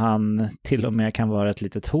om han till och med kan vara ett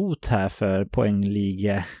litet hot här för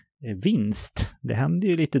poängligevinst. Det händer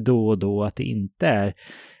ju lite då och då att det inte är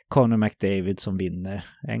Connor McDavid som vinner.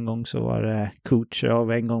 En gång så var det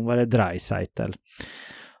Kucherov, en gång var det Draisaitl.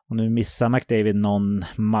 Och nu missar McDavid någon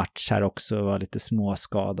match här också, var lite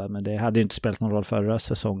småskadad, men det hade ju inte spelat någon roll förra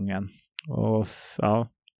säsongen. Och ja,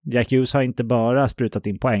 Jack Hughes har inte bara sprutat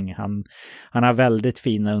in poäng. Han har väldigt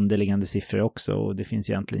fina underliggande siffror också, och det finns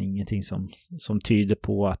egentligen ingenting som tyder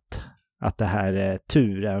på att det här är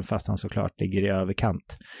tur, även fast han såklart ligger i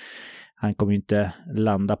överkant. Han kommer ju inte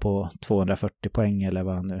landa på 240 poäng eller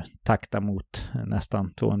vad han nu taktar mot,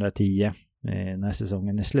 nästan 210 när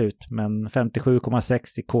säsongen är slut. Men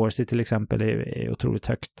 57,6 i Corsi till exempel är otroligt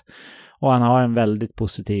högt. Och han har en väldigt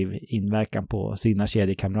positiv inverkan på sina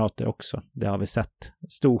kedjekamrater också. Det har vi sett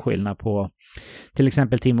stor skillnad på till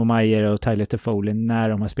exempel Timo Meier och Tyler Toffoli när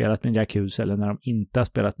de har spelat med Jack Hughes eller när de inte har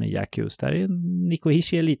spelat med Jack Hughes. Där är Nico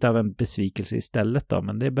Hischier lite av en besvikelse istället då,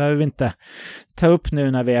 men det behöver vi inte ta upp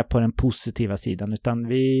nu när vi är på den positiva sidan, utan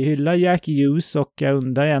vi hyllar Jack Hughes. Och jag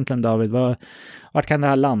undrar egentligen, David, vart kan det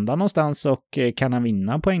här landa någonstans och kan han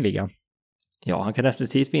vinna poängligan? Ja, han kan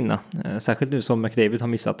definitivt vinna. Särskilt nu som McDavid har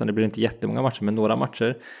missat den. Det blir inte jättemånga matcher, men några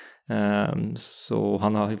matcher. Så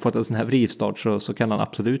han har fått en sån här rivstart, så kan han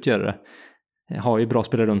absolut göra det. Har ju bra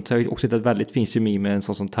spelare runt. Jag har också ett väldigt fint kemi med en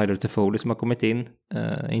sån som Tyler Toffoli som har kommit in.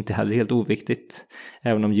 Inte heller helt oviktigt.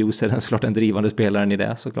 Även om Hughes är såklart en drivande spelaren i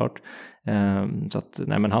det, såklart. Så att,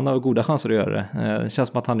 nej, men han har goda chanser att göra det. Det känns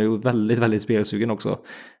som att han är väldigt, väldigt spelsugen också.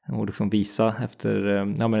 Och liksom visa efter,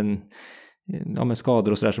 men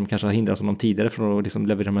skador och sådär som kanske har hindrat honom tidigare från att liksom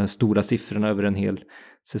leverera de här stora siffrorna över en hel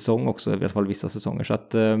säsong också, i alla fall vissa säsonger. Så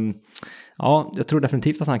att ja, jag tror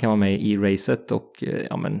definitivt att han kan vara med i racet, och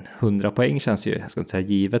 100 poäng känns ju, jag ska inte säga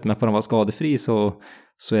givet, men för att vara skadefri så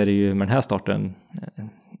är det ju med den här starten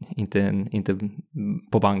inte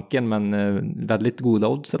på banken, men väldigt goda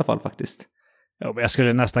odds i alla fall faktiskt. Ja, jag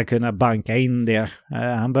skulle nästan kunna banka in det.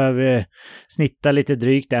 Han behöver snitta lite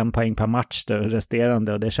drygt 1 poäng per match där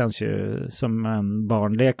resterande, och det känns ju som en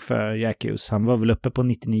barnlek för Jack Hughes. Han var väl uppe på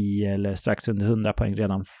 99 eller strax under 100 poäng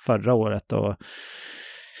redan förra året, och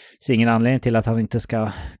ser ingen anledning till att han inte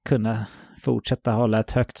ska kunna fortsätta hålla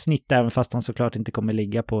ett högt snitt, även fast han såklart inte kommer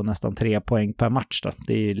ligga på nästan 3 poäng per match då.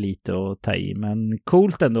 Det är lite att ta i, men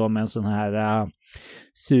coolt ändå med en sån här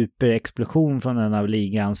superexplosion från en av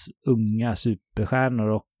ligans unga superstjärnor,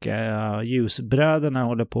 och ljusbröderna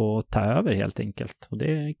håller på att ta över helt enkelt. Och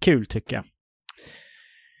det är kul tycker jag.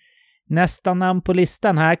 Nästa namn på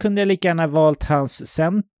listan, här kunde jag lika gärna valt hans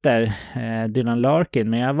center, Dylan Larkin,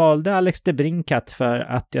 men jag valde Alex DeBrincat för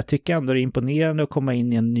att jag tycker ändå det är imponerande att komma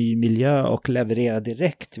in i en ny miljö och leverera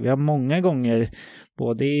direkt. Vi har många gånger,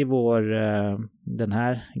 både i den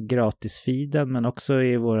här gratisfeeden men också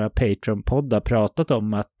i våra Patreon-poddar, pratat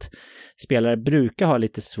om att spelare brukar ha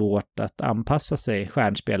lite svårt att anpassa sig,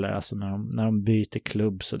 stjärnspelare, alltså när de byter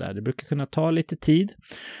klubb så där. Det brukar kunna ta lite tid.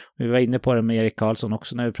 Vi var inne på det med Erik Karlsson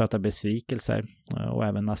också när vi pratade besvikelser, och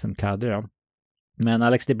även Nassim Kadri då. Men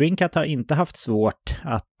Alex DeBrincat har inte haft svårt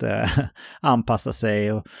att anpassa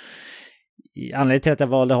sig, och anledningen till att jag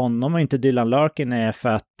valde honom och inte Dylan Larkin är för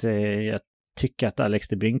att jag tycker att Alex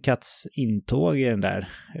DeBrincats intåg i den där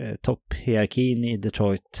topphierarkin i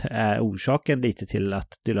Detroit är orsaken lite till att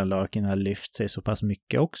Dylan Larkin har lyft sig så pass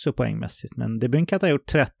mycket också poängmässigt. Men DeBrincat har gjort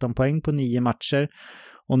 13 poäng på 9 matcher,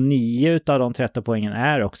 och 9 av de 13 poängen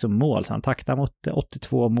är också mål. Så han taktar mot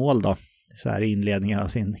 82 mål då, så här i inledningen av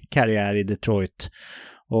sin karriär i Detroit.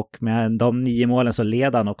 Och med de 9 målen så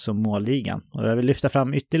leder han också målligan. Och jag vill lyfta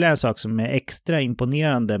fram ytterligare en sak som är extra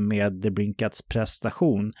imponerande med DeBrincats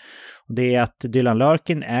prestation. Och det är att Dylan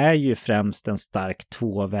Larkin är ju främst en stark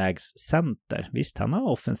tvåvägscenter. Visst, han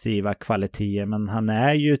har offensiva kvaliteter, men han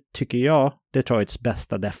är ju, tycker jag, Detroits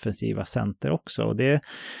bästa defensiva center också. Och det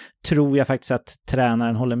tror jag faktiskt att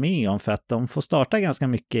tränaren håller med om, för att de får starta ganska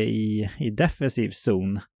mycket i defensiv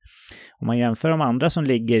zon. Om man jämför de andra som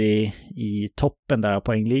ligger i toppen där av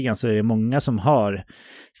poängligan, så är det många som har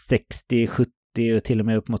 60, 70 och till och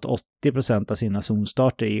med upp mot 80% av sina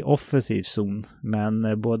zonstarter i offensiv zon.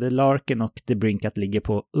 Men både Larkin och DeBrincat ligger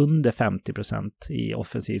på under 50% i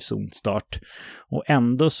offensiv zonstart. Och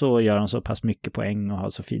ändå så gör de så pass mycket poäng och har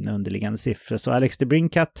så fina underliggande siffror. Så Alex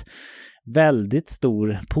DeBrincat, väldigt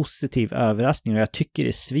stor positiv överraskning, och jag tycker det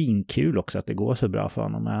är svinkul också att det går så bra för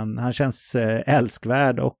honom. Han känns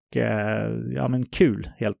älskvärd och ja, men kul,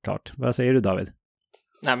 helt klart. Vad säger du, David?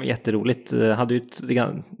 Nej, men jätteroligt. Hade ju ett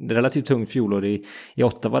relativt tungt fjolår i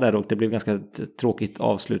Ottawa där, och det blev ganska tråkigt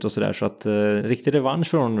avslut och sådär, så att riktig revansch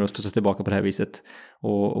för honom att stå tillbaka på det här viset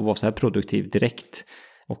och vara så här produktiv direkt.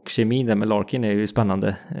 Och kemin där med Larkin är ju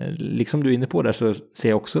spännande. Liksom du är inne på där, så ser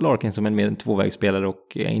jag också Larkin som en mer tvåvägsspelare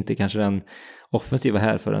och inte kanske den offensiva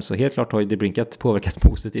härföraren. Så helt klart har ju DeBrincat påverkat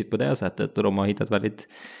positivt på det sättet, och de har hittat väldigt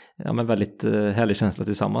härlig känsla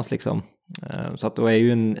tillsammans liksom. Så att då är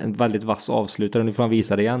ju en väldigt vass avslutare, nu får han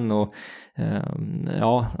visa det igen, och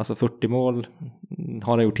ja, alltså 40 mål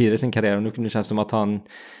har han gjort tidigare i sin karriär, och nu känns det som att han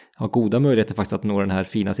har goda möjligheter faktiskt att nå den här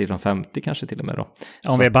fina siffran 50 kanske till och med då.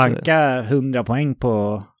 Om vi bankar 100 poäng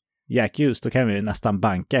på Jack Hughes, då kan vi nästan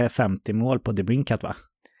banka 50 mål på DeBrincat, va?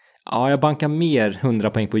 Ja, jag bankar mer 100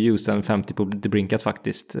 poäng på Hughes än 50 på DeBrincat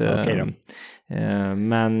faktiskt. Okay, då.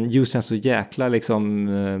 Men Hughes är så jäkla liksom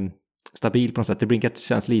stabil på något sätt. DeBrincat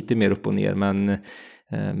känns lite mer upp och ner,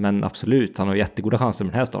 men absolut, han har jättegoda chanser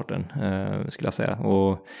med den här starten, skulle jag säga.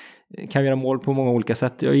 Och kan göra mål på många olika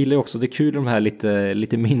sätt. Jag gillar också, det är kul de här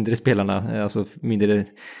lite mindre spelarna, alltså mindre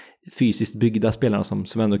fysiskt byggda spelarna som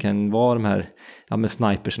ändå kan vara de här med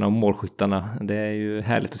snipersarna och målskyttarna. Det är ju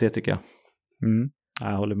härligt att se, tycker jag.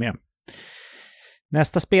 Jag håller med.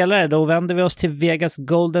 Nästa spelare, då vänder vi oss till Vegas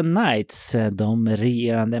Golden Knights, de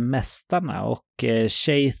regerande mästarna, och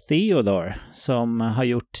Shea Theodore som har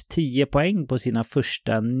gjort 10 poäng på sina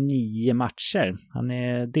första 9 matcher. Han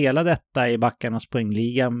är delad detta i backarnas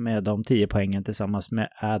poängliga med de 10 poängen tillsammans med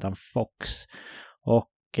Adam Fox. Och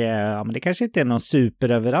men det kanske inte är någon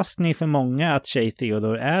superöverraskning för många att Shea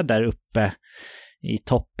Theodore är där uppe i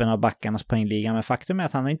toppen av backarnas poängliga, men faktum är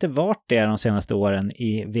att han har inte varit det de senaste åren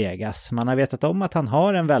i Vegas. Man har vetat om att han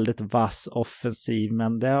har en väldigt vass offensiv,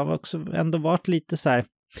 men det har också ändå varit lite så här,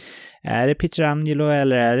 är det Pietrangelo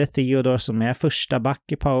eller är det Theodore som är första back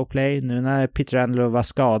i powerplay? Nu när Pietrangelo var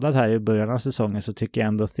skadad här i början av säsongen, så tycker jag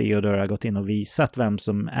ändå Theodore har gått in och visat vem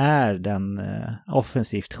som är den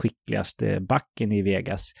offensivt skickligaste backen i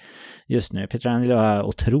Vegas just nu. Pietrangelo har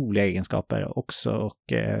otroliga egenskaper också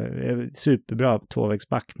och superbra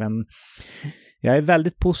tvåvägsback, men jag är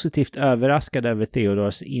väldigt positivt överraskad över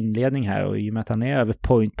Theodores inledning här, och i och med att han är över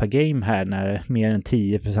point per game här när mer än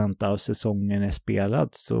 10% av säsongen är spelad,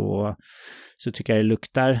 så tycker jag det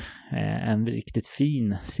luktar en riktigt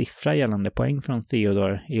fin siffra gällande poäng från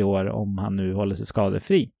Theodore i år, om han nu håller sig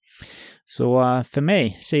skadefri. Så för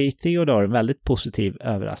mig säger Theodore en väldigt positiv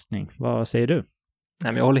överraskning. Vad säger du?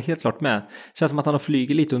 Nej, men jag håller helt klart med. Känns som att han har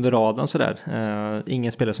flugit lite under radarn sådär.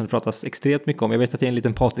 Ingen spelare som det pratas extremt mycket om. Jag vet att det är en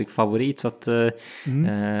liten Patrik-favorit så att,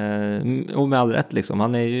 och med all rätt liksom.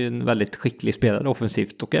 Han är ju en väldigt skicklig spelare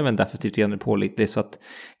offensivt och även defensivt igen pålitlig. Så att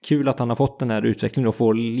kul att han har fått den här utvecklingen och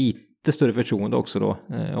får lite större förtroende också då,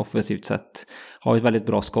 offensivt sett. Har ett väldigt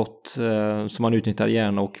bra skott som han utnyttjar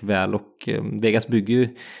gärna och väl, och Vegas bygger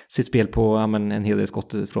ju sitt spel på en hel del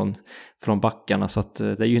skott från backarna, så att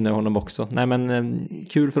det gynnar honom också. Nej, men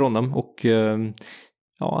kul för honom, och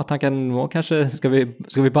att han kan nå kanske, ska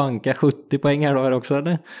vi banka 70 poäng här då också,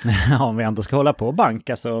 eller? Ja, om vi ändå ska hålla på och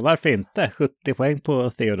banka, så varför inte? 70 poäng på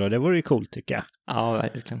Theodore, det vore ju coolt tycker jag. Ja,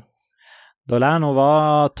 verkligen. Då lär han nog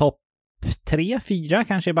vara topp 3-4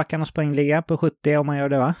 kanske i backarnas poängliga på 70 om man gör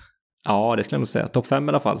det, va? Ja, det skulle jag nog säga. Topp 5 i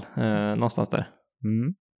alla fall. Någonstans där.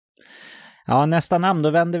 Mm. Ja, nästa namn. Då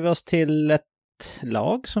vänder vi oss till ett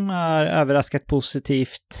lag som har överraskat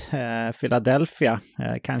positivt. Philadelphia.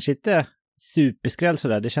 Kanske inte superskräll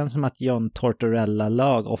sådär. Det känns som att John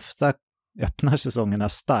Tortorella-lag ofta öppnar säsongerna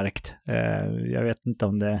starkt. Jag vet inte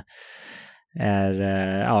om det är...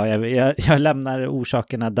 jag lämnar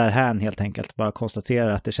orsakerna därhän helt enkelt. Bara konstaterar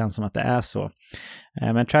att det känns som att det är så.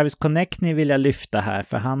 Men Travis Konechny vill jag lyfta här.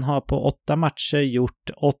 För han har på 8 matcher gjort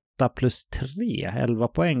 8+3, 11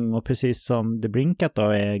 poäng. Och precis som DeBrincat då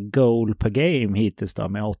är goal per game hittills då,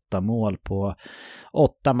 med 8 mål på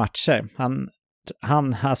 8 matcher.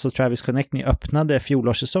 Alltså Travis Konechny öppnade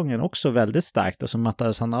fjolårssäsongen också väldigt starkt. Och så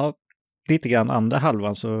mattades han av lite grann andra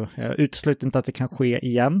halvan. Så jag utesluter inte att det kan ske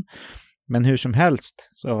igen. Men hur som helst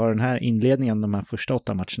så har den här inledningen, de här första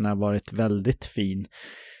 8 matcherna, varit väldigt fin.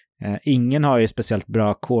 Ingen har ju speciellt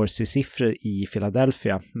bra Corsi-siffror i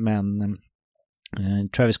Philadelphia, men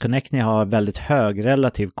Travis Konechny har väldigt hög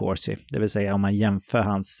relativ Corsi. Det vill säga om man jämför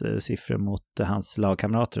hans siffror mot hans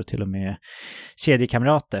lagkamrater och till och med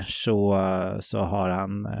kedjekamrater, så har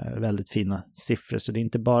han väldigt fina siffror. Så det är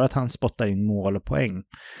inte bara att han spottar in mål och poäng.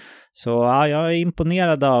 Så ja, jag är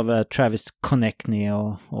imponerad av Travis Konechny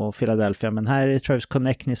och Philadelphia. Men här är det Travis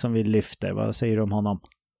Konechny som vi lyfter. Vad säger du om honom?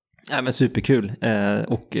 Ja, men superkul.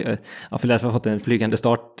 Philadelphia har fått en flygande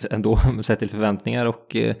start ändå sett till förväntningar,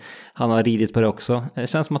 och han har ridit på det också. Det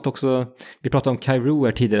känns som att också, vi pratade om Kyrou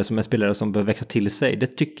här tidigare som en spelare som bör växa till sig.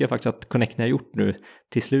 Det tycker jag faktiskt att Konechny har gjort nu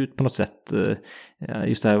till slut på något sätt.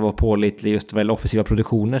 Just det här var pålitlig, just väl offensiva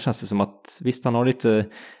produktioner, känns det som att visst, han har lite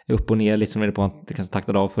upp och ner, lite som det på att det kanske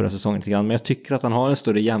taktade av förra säsongen lite grann, men jag tycker att han har en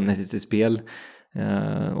större jämnhet i sitt spel.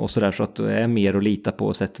 Och sådär, så att det är mer att lita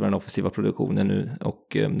på sett för den offensiva produktionen nu, och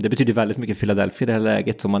det betyder väldigt mycket för Philadelphia i det här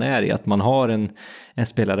läget som man är i, att man har en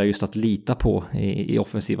spelare just att lita på i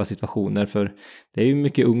offensiva situationer, för det är ju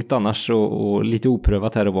mycket ungt annars och lite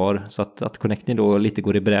oprövat här och var, så att Konechny då lite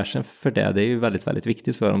går i bräschen för det är ju väldigt, väldigt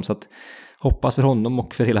viktigt för dem, så att hoppas för honom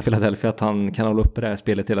och för hela Philadelphia att han kan hålla uppe det här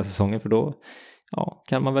spelet hela säsongen, för då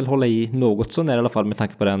kan man väl hålla i något så när i alla fall, med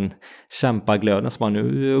tanke på den kämpaglöden som man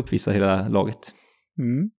nu uppvisar hela laget.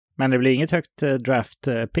 Men det blir inget högt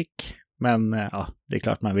draft-pick. Men det är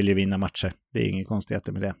klart man vill ju vinna matcher. Det är inget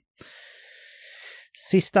konstigheter med det.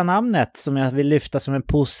 Sista namnet som jag vill lyfta som en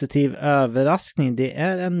positiv överraskning, det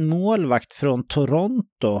är en målvakt från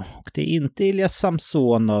Toronto. Och det är inte Elias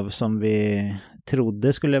Samsonov som vi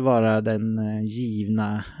trodde skulle vara den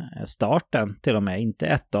givna starten, till och med.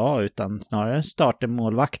 Inte 1A utan snarare starten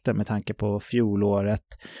målvakten med tanke på fjolåret.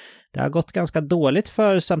 Det har gått ganska dåligt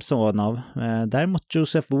för Samsonov. Däremot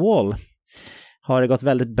Joseph Wall har det gått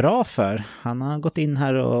väldigt bra för. Han har gått in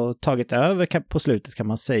här och tagit över på slutet, kan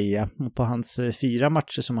man säga. På hans 4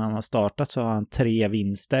 matcher som han har startat så har han 3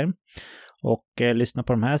 vinster. Och lyssna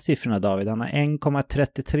på de här siffrorna, David. Han har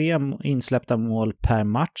 1,33 insläppta mål per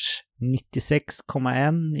match.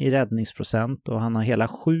 96,1 i räddningsprocent. Och han har hela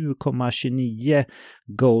 7,29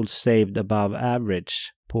 goals saved above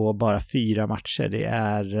average på bara 4 matcher. Det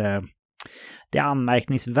är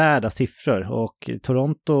anmärkningsvärda siffror. Och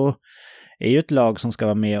Toronto är ju ett lag som ska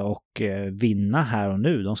vara med och vinna här och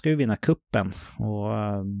nu. De ska ju vinna kuppen. Och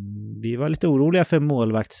vi var lite oroliga för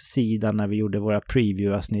målvaktssidan när vi gjorde våra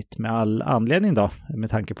preview-avsnitt, med all anledning då. Med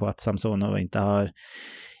tanke på att Samsonov inte har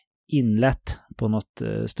inlett på något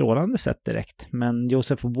strålande sätt direkt. Men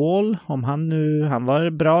Joseph Wall, han var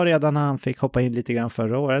bra redan när han fick hoppa in lite grann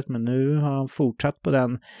förra året, men nu har han fortsatt på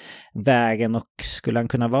den vägen, och skulle han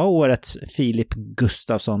kunna vara årets Filip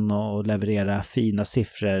Gustafsson och leverera fina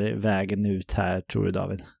siffror vägen ut här, tror du,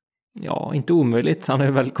 David? Ja, inte omöjligt. Han har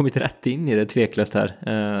ju väl kommit rätt in i det tveklöst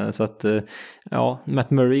här. Så att, ja,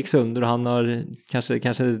 Matt Murray gick sönder och han har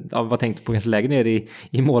kanske var tänkt på kanske lägre ner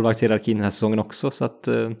i målvaktshierarkin den här säsongen också. Så att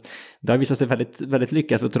det har visat sig väldigt, väldigt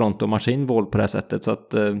lyckat för Toronto att matcha in Woll på det här sättet. Så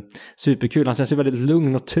att superkul. Han känns ju väldigt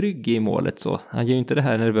lugn och trygg i målet. Så han ger ju inte det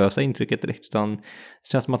här nervösa intrycket direkt, utan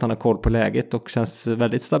känns som att han har koll på läget och känns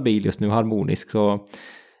väldigt stabil just nu, harmonisk. Så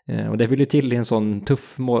och det vill ju till i en sån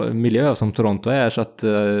tuff miljö som Toronto är, så att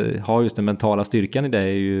ha just den mentala styrkan i det är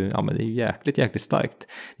ju, ja, men det är ju jäkligt starkt.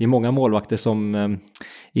 Det är många målvakter som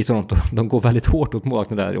i Toronto, de går väldigt hårt åt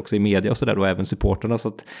målvakterna där också i media och sådär, och även supporterna, så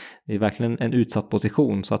att det är verkligen en utsatt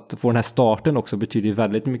position. Så att få den här starten också betyder ju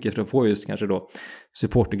väldigt mycket för att få just kanske då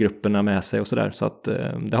supportergrupperna med sig och sådär. Så att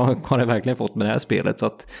det har det verkligen fått med det här spelet, så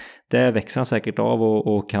att det växer han säkert av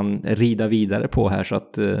och kan rida vidare på här, så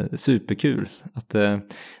att superkul. Att det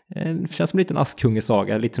känns som en liten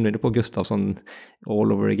Askungesaga, lite som det är på Gustafsson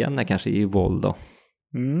all over again här kanske i Woll då.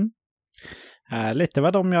 Härligt, det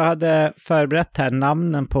var de jag hade förberett här,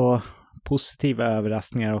 namnen på positiva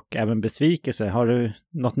överraskningar och även besvikelse. Har du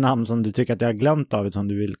något namn som du tycker att jag har glömt av som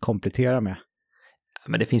du vill komplettera med?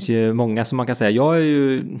 Men det finns ju många som man kan säga. Jag är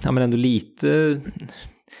ju ändå lite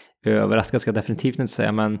överraskad, ska jag definitivt inte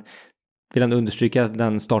säga, men vill ändå understryka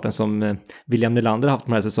den starten som William Nylander har haft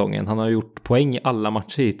den här säsongen. Han har gjort poäng i alla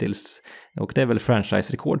matcher hittills, och det är väl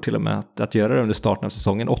franchise-rekord till och med att göra det under starten av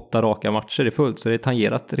säsongen. 8 raka matcher i fullt, så det är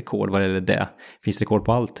tangerat rekord vad det gäller det. Finns rekord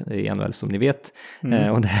på allt i NHL som ni vet,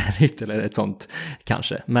 och det här är ytterligare ett sånt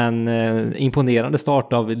kanske. Men imponerande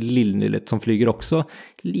start av Lillnyllet som flyger också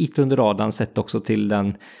lite under radarn, sett också till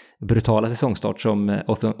den brutala säsongstart som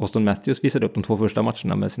Auston Matthews visade upp de 2 första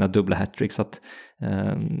matcherna med sina dubbla hattricks. Så att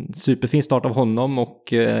superfin start av honom,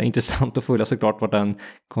 och intressant att följa såklart vart den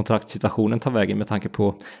kontraktssituationen tar vägen med tanke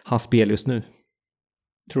på hans spel just nu.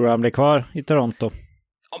 Tror du han blir kvar i Toronto?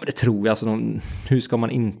 Ja, men det tror jag. Alltså, hur ska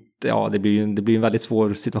man inte... Ja, det blir en väldigt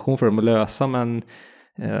svår situation för dem att lösa, men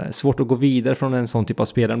svårt att gå vidare från en sån typ av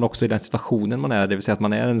spelare, men också i den situationen man är, det vill säga att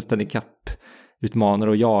man är en Stanley Cup-utmanare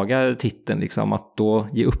och jagar titeln, liksom. Att då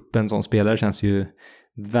ge upp en sån spelare känns ju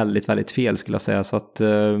väldigt, väldigt fel, skulle jag säga. Så att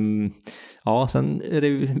ja, sen är det,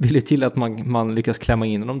 vill det till att man lyckas klämma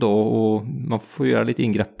in honom då, och man får göra lite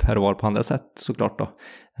ingrepp här och var på andra sätt såklart då.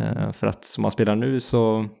 För att som man spelar nu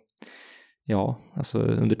så, ja, alltså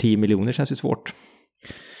under 10 miljoner känns ju svårt.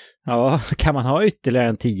 Ja, kan man ha ytterligare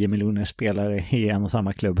en 10 miljoner spelare i en och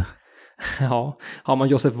samma klubb? Ja, har man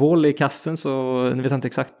Josef Woll i kassen så, nu vet jag inte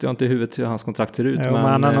exakt, jag har inte i huvudet hur hans kontrakt ser ut. Ja, men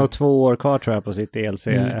han har nog 2 år kvar tror jag på sitt ELC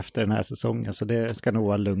efter den här säsongen, så det ska nog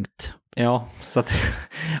vara lugnt. Ja, så att,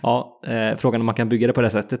 ja, frågan om man kan bygga det på det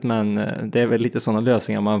sättet, men det är väl lite sådana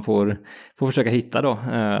lösningar man får försöka hitta då,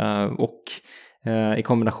 och i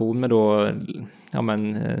kombination med då, ja,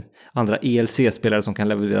 men andra ELC-spelare som kan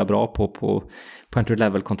leverera bra på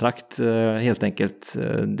entry-level-kontrakt helt enkelt.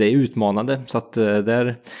 Det är utmanande, så att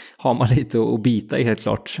där har man lite att bita i helt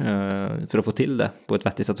klart för att få till det på ett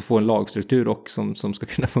vettigt sätt och få en lagstruktur och som ska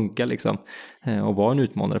kunna funka liksom, och vara en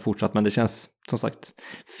utmanare fortsatt. Men det känns som sagt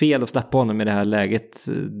fel att släppa honom i det här läget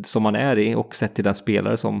som man är i, och sett till den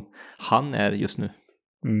spelare som han är just nu.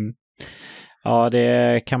 Ja,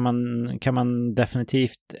 det kan man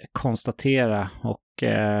definitivt konstatera, och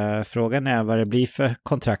frågan är vad det blir för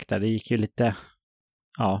kontrakt där. Det gick ju lite,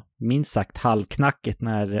 ja, minst sagt halvknackigt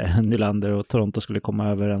när Nylander och Toronto skulle komma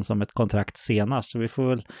överens om ett kontrakt senast, så vi får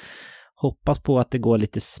väl hoppas på att det går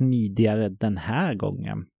lite smidigare den här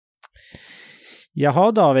gången.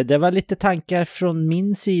 Jaha David, det var lite tankar från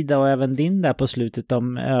min sida och även din där på slutet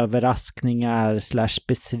om överraskningar /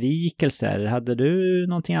 besvikelser. Hade du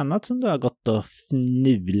någonting annat som du har gått och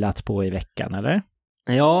fnulat på i veckan, eller?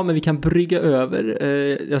 Ja, men vi kan brygga över.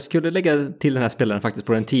 Jag skulle lägga till den här spelaren faktiskt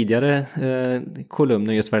på den tidigare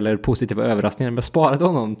kolumnen just vad det gäller positiva överraskningar. Men jag sparade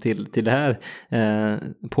honom till det här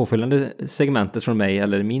påföljande segmentet från mig,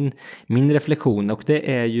 eller min reflektion. Och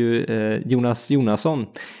det är ju Jonas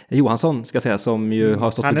Johansson ska jag säga, som ju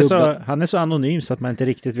har stått han är så anonym så att man inte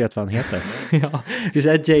riktigt vet vad han heter. Ja, vi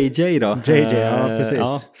säger JJ då. JJ, ja precis.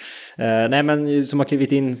 Ja. Nej, men som har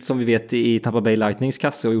klivit in som vi vet i Tampa Bay Lightnings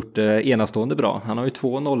kasse och gjort enastående bra. Han har ju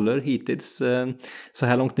 2 nollor hittills så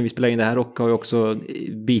här långt när vi spelar in det här, och har ju också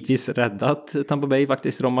bitvis räddat Tampa Bay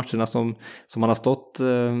faktiskt i de matcherna som han har stått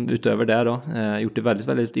utöver där då. Gjort det väldigt,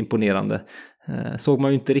 väldigt imponerande. Såg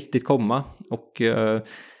man ju inte riktigt komma, och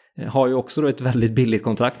har ju också då ett väldigt billigt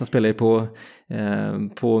kontrakt. Han spelar ju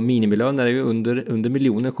på minimilön, där är ju under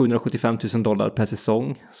miljonen, $775,000 per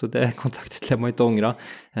säsong. Så det kontraktet lär man inte ångra.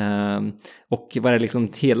 Och vad är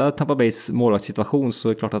liksom hela Tampa Bays målvaktssituation, så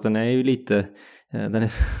är det klart att den är ju lite den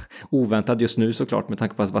är oväntad just nu såklart, med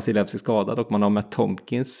tanke på att Vasilevskiy är skadad och man har Matt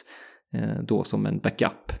Tompkins då som en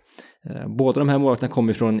backup. Båda de här målvakterna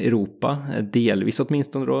kommer från Europa, delvis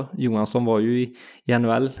åtminstone då. Johansson var ju i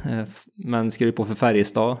NHL, men skrev på för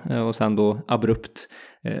Färjestad och sen då abrupt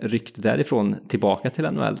ryckte därifrån tillbaka till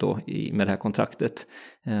NHL då med det här kontraktet.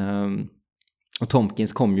 Och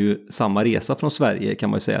Tompkins kom ju samma resa från Sverige kan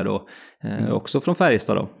man ju säga då. Också från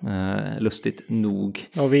Färjestad då, lustigt nog.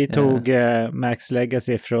 Och vi tog Max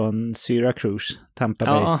Legacy från Syracuse, Tampa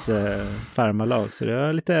Bays farmarlag. Så det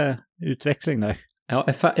var lite utväxling där. Ja,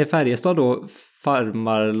 är Färjestad då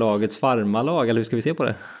farmarlagets farmarlag, eller hur ska vi se på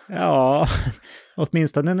det? Ja,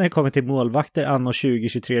 åtminstone när det kommer till målvakter anno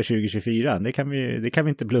 2023-2024. Det kan vi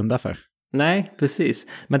inte blunda för. Nej, precis.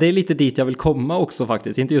 Men det är lite dit jag vill komma också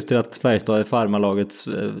faktiskt. Inte just till att Färjestad är farmarlagets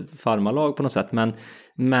farmarlag på något sätt.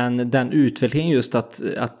 Men den utvecklingen just att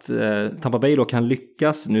Tampa Bay då kan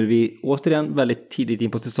lyckas. Nu är vi återigen väldigt tidigt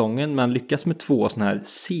in på säsongen. Men lyckas med 2 sådana här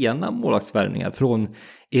sena målvaktsvärvningar från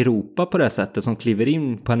Europa på det här sättet. Som kliver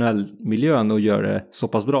in på NHL-miljön och gör det så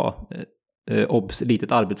pass bra. Obs,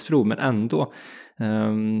 litet arbetsprov, men ändå.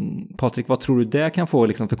 Patrik, vad tror du det kan få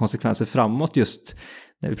liksom för konsekvenser framåt, just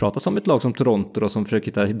när vi pratar om ett lag som Toronto då, som försöker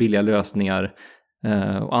hitta billiga lösningar,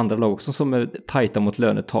 och andra lag också som är tajta mot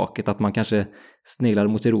lönetaket, att man kanske sneglar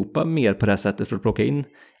mot Europa mer på det här sättet för att plocka in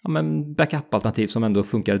backup-alternativ som ändå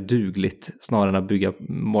funkar dugligt, snarare än att bygga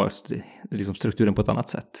liksom strukturen på ett annat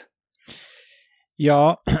sätt.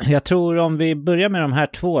 Ja, jag tror om vi börjar med de här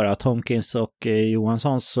 2 då, Tompkins och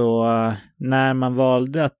Johansson, så när man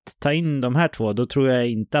valde att ta in de här 2, då tror jag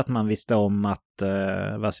inte att man visste om att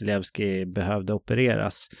Vasilevskiy behövde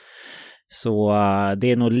opereras. Så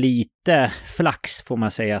det är nog lite flax får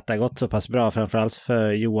man säga att det har gått så pass bra, framförallt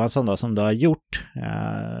för Johansson då, som det har gjort.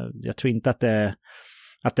 Jag tror inte att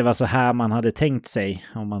det var så här man hade tänkt sig.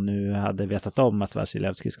 Om man nu hade vetat om att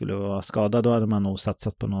Vasilevskiy skulle vara skadad, då hade man nog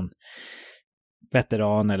satsat på någon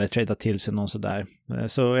veteran eller tradat till sig någon sådär.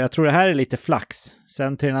 Så jag tror det här är lite flax.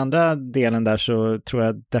 Sen till den andra delen där, så tror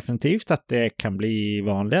jag definitivt att det kan bli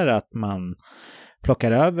vanligare att man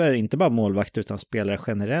plockar över inte bara målvakt utan spelare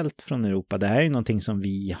generellt från Europa. Det här är någonting som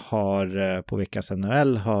vi har på veckans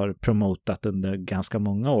NHL har promotat under ganska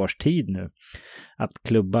många års tid nu. Att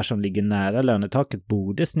klubbar som ligger nära lönetaket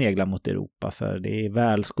borde snegla mot Europa, för det är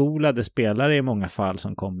välskolade spelare i många fall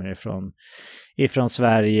som kommer ifrån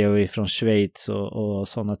Sverige och ifrån Schweiz och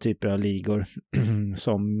sådana typer av ligor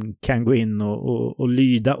som kan gå in och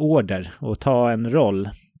lyda order och ta en roll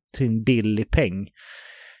till en billig peng.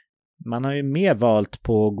 Man har ju mer valt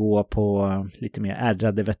på att gå på lite mer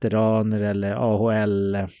ärrade veteraner eller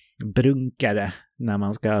AHL-brunkare när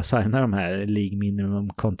man ska signa de här League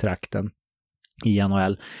Minimum-kontrakten i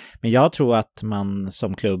NHL. Men jag tror att man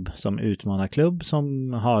som klubb, som utmanarklubb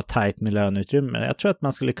som har tajt med löneutrymme, jag tror att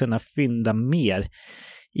man skulle kunna fynda mer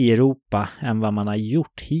i Europa än vad man har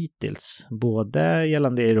gjort hittills. Både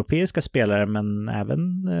gällande europeiska spelare men även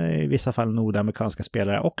i vissa fall nordamerikanska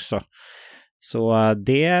spelare också. Så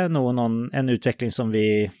det är nog en utveckling som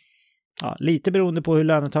vi, lite beroende på hur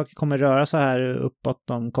lönetaket kommer röra så här uppåt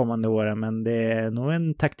de kommande åren, men det är nog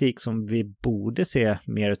en taktik som vi borde se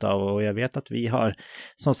mer utav, och jag vet att vi har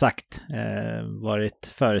som sagt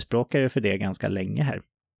varit förespråkare för det ganska länge här.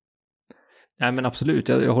 Nej, men absolut,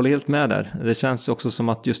 jag håller helt med där. Det känns också som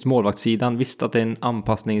att just målvaktssidan, visst att det är en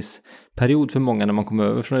anpassningsperiod för många när man kommer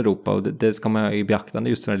över från Europa, och det ska man ha i beaktande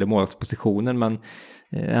just när det gäller målvaktspositionen, men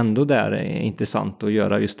ändå där är intressant att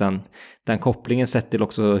göra just den kopplingen, sett till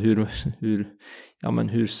också hur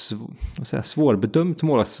svårbedömt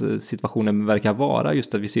målvaktssituationen verkar vara.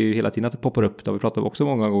 Just att vi ser ju hela tiden att det poppar upp, det har vi pratat också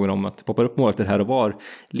många gånger om, att det poppar upp målvakter här och var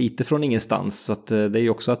lite från ingenstans, så att det är ju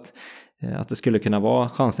också att det skulle kunna vara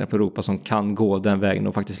chanser för Europa som kan gå den vägen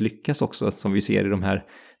och faktiskt lyckas också, som vi ser i de här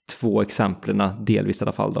 2 exemplen, delvis i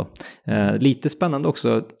alla fall då. Lite spännande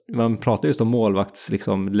också, man pratar just om målvakts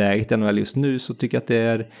liksom, läget i NHL just nu, så tycker jag att det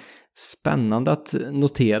är spännande att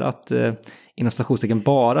notera att inom stationstecken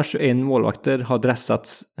bara 21 målvakter har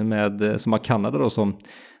dressats med, som har Kanada då som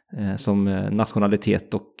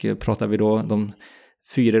nationalitet, och pratar vi då de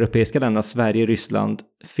 4 europeiska länderna, Sverige, Ryssland,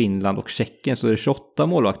 Finland och Tjeckien, så är det 28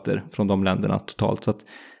 målvakter från de länderna totalt. Så att,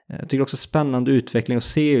 jag tycker också spännande utveckling att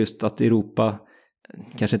se just att Europa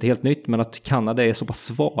kanske inte helt nytt, men att Kanada är så pass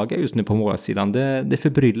svaga just nu på målvaktssidan, det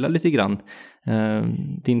förbryllar lite grann.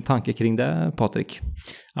 Din tanke kring det, Patrik?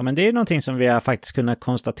 Ja, men det är någonting som vi har faktiskt kunnat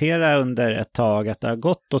konstatera under ett tag, att det har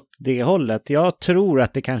gått åt det hållet. Jag tror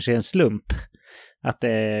att det kanske är en slump. Att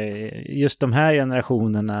just de här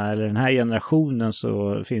generationerna, eller den här generationen,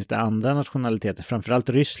 så finns det andra nationaliteter. Framförallt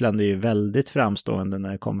Ryssland är ju väldigt framstående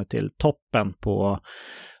när det kommer till toppen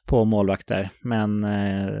på målvakter. Men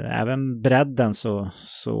även bredden så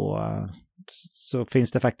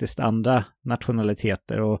finns det faktiskt andra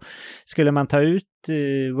nationaliteter. Och skulle man ta ut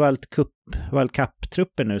World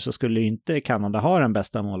Cup-trupper nu, så skulle ju inte Kanada ha den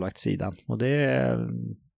bästa målvaktssidan. Och det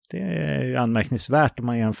är ju anmärkningsvärt om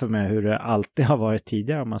man jämför med hur det alltid har varit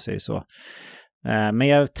tidigare, om man säger så. Men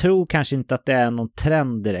jag tror kanske inte att det är någon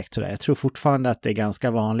trend direkt sådär. Jag tror fortfarande att det är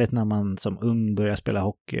ganska vanligt när man som ung börjar spela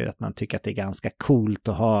hockey, att man tycker att det är ganska coolt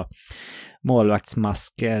att ha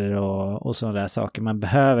målvaktsmasker och sådana där saker. Man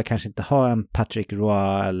behöver kanske inte ha en Patrick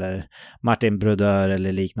Roy eller Martin Brodeur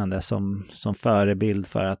eller liknande som förebild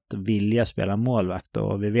för att vilja spela målvakt.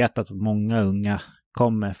 Och vi vet att många unga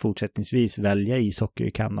kommer fortsättningsvis välja ishockey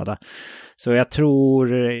i Kanada. Så jag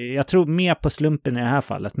tror mer på slumpen i det här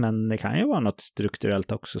fallet, men det kan ju vara något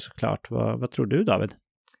strukturellt också såklart. Vad tror du, David?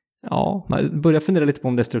 Ja, man börjar fundera lite på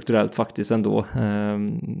om det är strukturellt faktiskt ändå.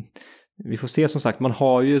 Vi får se, som sagt, man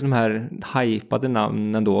har ju de här hypade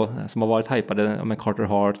namnen då, som har varit hypade, med Carter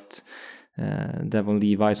Hart, Devon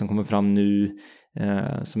Levi som kommer fram nu,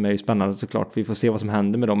 som är ju spännande såklart. Vi får se vad som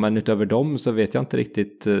händer med dem, men utöver dem så vet jag inte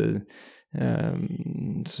riktigt.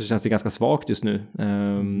 Så känns det ganska svagt just nu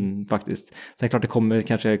faktiskt. Sen är det klart, det kommer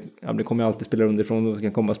kanske, det kommer alltid spelare underifrån och det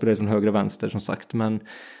kan komma spelare från höger och vänster som sagt,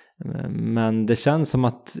 men det känns som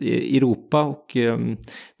att Europa och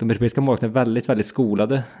de europeiska målvakterna är väldigt, väldigt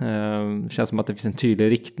skolade. Det känns som att det finns en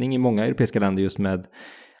tydlig riktning i många europeiska länder just med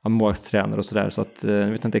målvaktstränare och sådär, så att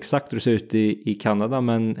jag vet inte exakt hur det ser ut i Kanada,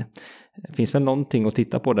 men det finns väl någonting att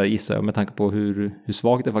titta på där, gissar jag, med tanke på hur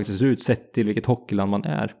svagt det faktiskt ser ut sett till vilket hockeyland man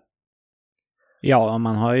är. Ja,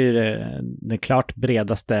 man har ju det klart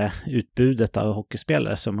bredaste utbudet av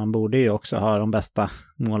hockeyspelare, så man borde ju också ha de bästa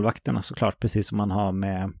målvakterna såklart, precis som man har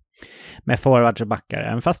med forwards och backar.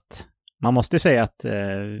 Även fast man måste säga att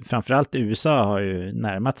framförallt USA har ju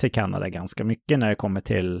närmat sig Kanada ganska mycket när det kommer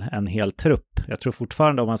till en hel trupp. Jag tror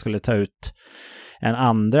fortfarande om man skulle ta ut en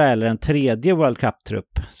andra eller en tredje World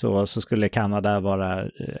Cup-trupp så skulle Kanada vara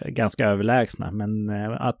ganska överlägsna. Men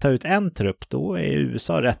att ta ut en trupp, då är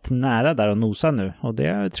USA rätt nära där och nosa nu. Och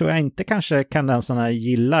det tror jag inte kanske kanadensarna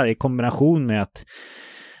gillar, i kombination med att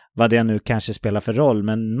vad det nu kanske spelar för roll.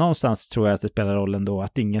 Men någonstans tror jag att det spelar roll ändå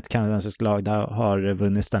att inget kanadensiskt lag har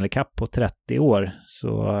vunnit Stanley Cup på 30 år.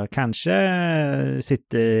 Så kanske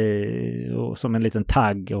sitter som en liten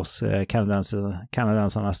tagg hos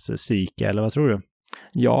kanadensarnas psyke, eller vad tror du?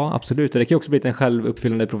 Ja, absolut. Och det kan också bli en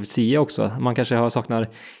självuppfyllande profetia också. Man kanske har saknar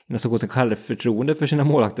så gott en självförtroende för sina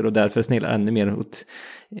målvakter och därför sneglar ännu mer åt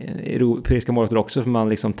europeiska målvakter också, för man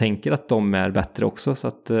liksom tänker att de är bättre också. Så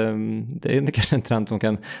att det är kanske en trend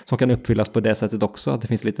som kan uppfyllas på det sättet också. Att det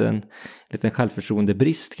finns lite en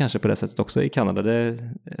självförtroendebrist kanske på det sättet också i Kanada. Det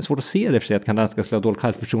är svårt att se det för sig att kanadensarna ska ha dåligt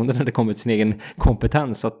självförtroende när det kommer till sin egen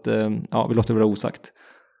kompetens. Så att vi låter det vara osagt.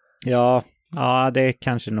 Ja, det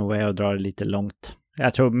kanske nog är att dra det lite långt.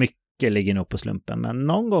 Jag tror mycket ligger nog på slumpen, men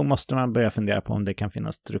någon gång måste man börja fundera på om det kan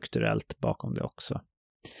finnas strukturellt bakom det också.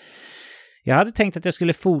 Jag hade tänkt att jag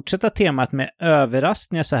skulle fortsätta temat med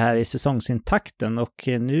överraskningar så här i säsongsintakten, och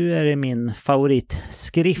nu är det min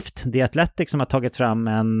favoritskrift, The Athletic, som har tagit fram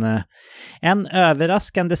en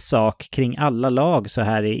överraskande sak kring alla lag så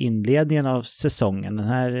här i inledningen av säsongen. Den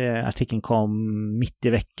här artikeln kom mitt i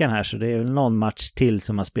veckan här, så det är någon match till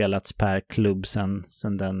som har spelats per klubb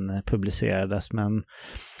sen den publicerades. Men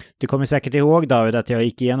du kommer säkert ihåg, David, att jag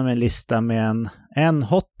gick igenom en lista med en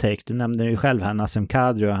hot take. Du nämnde ju själv här Nassim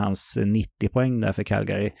Kadri och hans 90 poäng där för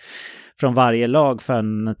Calgary från varje lag för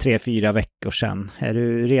 3-4 veckor sedan. Är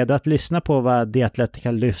du redo att lyssna på vad The Athletic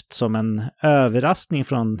har lyft som en överraskning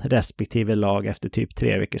från respektive lag efter typ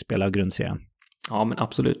 3 veckors spel av grundserien? Ja, men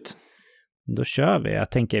absolut. Då kör vi.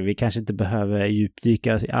 Jag tänker vi kanske inte behöver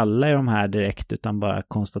djupdyka i alla i de här direkt, utan bara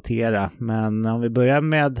konstatera. Men om vi börjar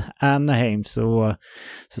med Anaheim så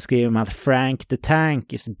skriver man att Frank the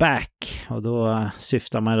Tank is back. Och då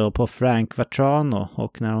syftar man då på Frank Vatrano.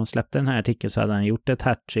 Och när de släppte den här artikeln så hade han gjort ett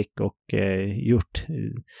hattrick och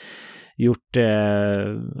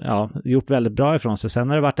gjort väldigt bra ifrån sig. Sen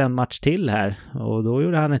har det varit en match till här och då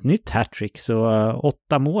gjorde han ett nytt hattrick. Så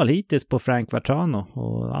 8 mål hittills på Frank Vatrano.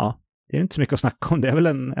 Och ja, det är inte så mycket att snacka om. Det är väl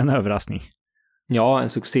en överraskning. Ja, en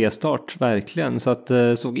succéstart, verkligen. Så att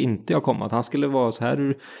såg inte jag komma att han skulle vara så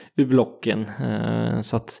här ur blocken.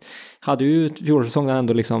 Så att hade ju fjolårssäsongen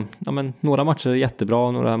ändå liksom, ja men några matcher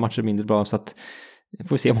jättebra, några matcher mindre bra. Så att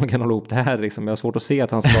får vi se om man kan hålla ihop det här liksom. Jag har svårt att se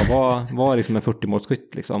att han ska vara liksom en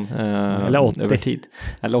 40-målsskytt liksom. Eller 80. Över tid.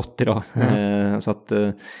 Eller 80 då. Så att,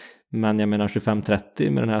 men jag menar 25-30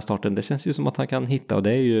 med den här starten, det känns ju som att han kan hitta, och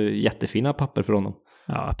det är ju jättefina papper för honom.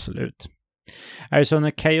 Ja, absolut.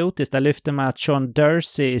 Arizona Coyotes, där lyfter man att Sean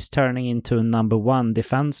Dursey is turning into a number one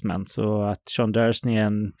defenseman. Så att Sean Dursey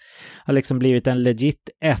har liksom blivit en legit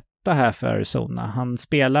etta här för Arizona. Han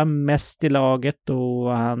spelar mest i laget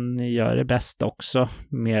och han gör det bäst också,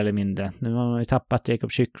 mer eller mindre. Nu har man ju tappat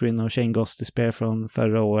Jacob Chychrun och Shane Gostisbehere från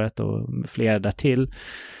förra året och flera därtill.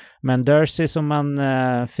 Men Dursey, som man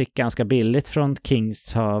fick ganska billigt från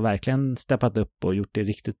Kings, har verkligen steppat upp och gjort det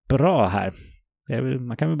riktigt bra här.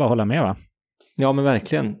 Man kan väl bara hålla med, va? Ja, men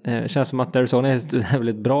verkligen. Känns som att Arizona är en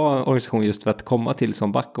väldigt bra organisation just för att komma till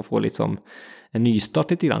som back och få liksom en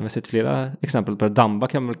nystart lite grann. Vi har sett flera exempel på det. Damba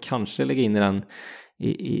kan väl kanske lägga in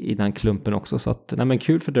i den klumpen också. Så att, nej men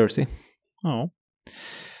kul för Dursey. Ja.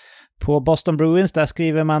 På Boston Bruins, där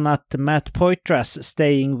skriver man att Matt Poitras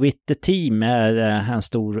staying with the team är en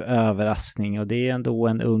stor överraskning, och det är ändå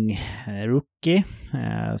en ung rookie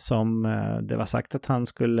som det var sagt att han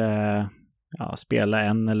skulle spela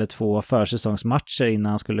 1 eller 2 försäsongsmatcher innan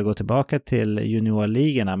han skulle gå tillbaka till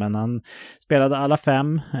juniorligorna, men han spelade alla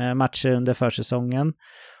 5 matcher under försäsongen,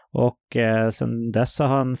 och sen dess har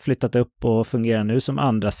han flyttat upp och fungerar nu som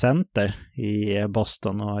andra center i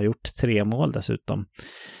Boston och har gjort 3 mål dessutom.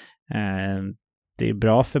 Det är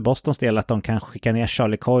bra för Bostons del att de kan skicka ner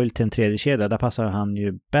Charlie Coyle till en tredje kedja. Där passar han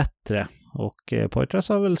ju bättre. Och Poitras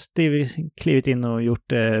har väl klivit in och gjort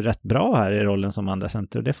det rätt bra här i rollen som andra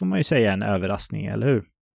center. Och det får man ju säga är en överraskning, eller hur?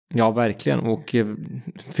 Ja, verkligen. Och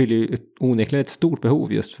fyller ju onekligen ett stort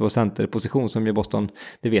behov just på centerposition som ju Boston.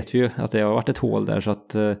 Det vet vi ju att det har varit ett hål där. Så att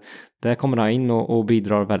där kommer han in och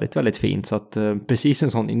bidrar väldigt, väldigt fint. Så att precis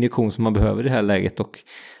en sån injektion som man behöver i det här läget. Och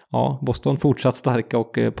ja, Boston fortsatt starka,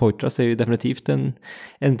 och Poitras är ju definitivt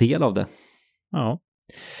en del av det. Ja.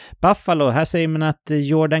 Buffalo, här säger man att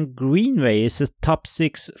Jordan Greenway is a top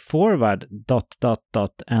 6 forward ...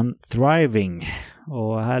 and thriving.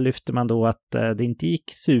 Och här lyfter man då att det inte gick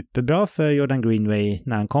superbra för Jordan Greenway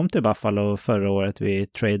när han kom till Buffalo förra året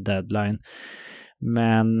vid trade deadline.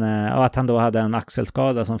 Men och att han då hade en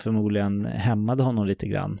axelskada som förmodligen hämmade honom lite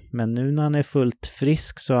grann. Men nu när han är fullt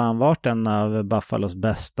frisk så har han varit en av Buffalos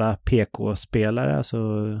bästa PK-spelare, alltså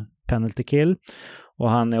penalty kill. Och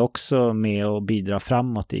han är också med och bidrar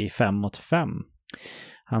framåt i 5-5.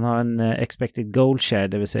 Han har en expected goal share,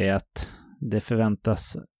 det vill säga att det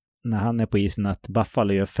förväntas när han är på isen att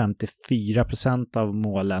Buffalo gör 54% av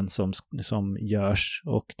målen som görs,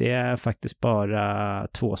 och det är faktiskt bara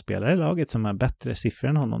 2 spelare i laget som har bättre siffror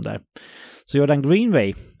än honom där. Så Jordan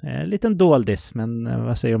Greenway, en liten doldis, men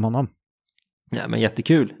vad säger du om honom? Ja, men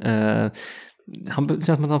jättekul. Han känns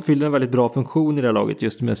som att han fyller en väldigt bra funktion i det här laget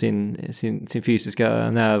just med sin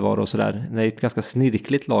fysiska närvaro och sådär. Det är ett ganska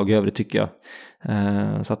snirkligt lag i övrigt, tycker jag.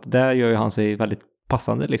 Så att där gör ju han sig väldigt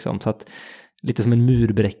passande liksom. Så att lite som en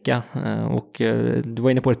murbräcka. Och du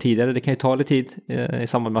var inne på det tidigare, det kan ju ta lite tid i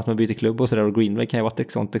samband med att man byter klubb och sådär. Och Greenway kan ju vara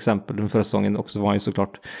ett sånt exempel. Den förra säsongen också var han ju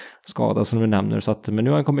såklart skadad som du nämner. Så att, men nu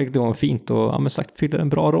har han kommit igång fint och sagt fyller en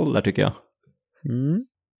bra roll där, tycker jag. Mm.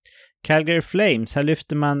 Calgary Flames, här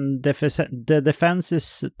lyfter man the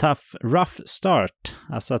defense's tough rough start.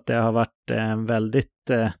 Alltså att det har varit en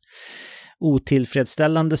väldigt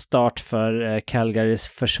otillfredsställande start för Calgarys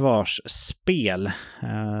försvarsspel.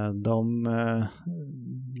 De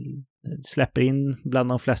släpper in bland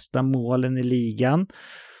de flesta målen i ligan,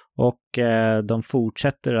 och de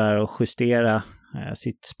fortsätter där att justera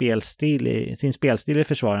sin spelstil i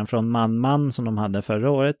försvaren från man-man som de hade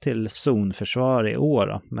förra året till zonförsvar i år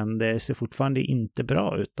då. Men det ser fortfarande inte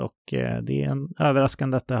bra ut, och det är en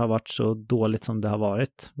överraskande att det har varit så dåligt som det har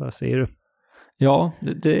varit. Vad säger du? Ja,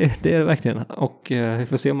 det är det verkligen, och vi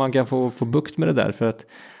får se om man kan få bukt med det där, för att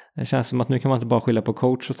det känns som att nu kan man inte bara skylla på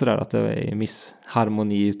coach och sådär att det är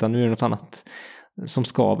missharmoni, utan nu är det något annat som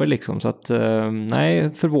skaver liksom. Så att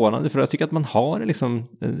nej, förvånande, för jag tycker att man har liksom,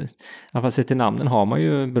 i alla fall sett till namnen har man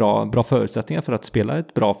ju bra förutsättningar för att spela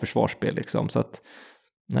ett bra försvarsspel liksom. Så att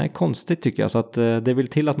nej, konstigt tycker jag. Så att det vill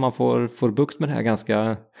till att man får bukt med det här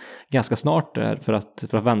ganska snart där, för att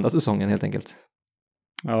vända säsongen helt enkelt.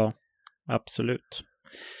 Ja, absolut.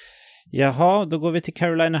 Jaha, då går vi till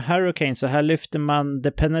Carolina Hurricanes. Så här lyfter man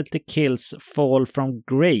The Penalty Kills Fall from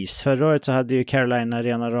Grace. Förra året så hade ju Carolina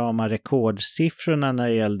rena rama rekordsiffrorna när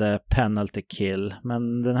det gällde penalty kill.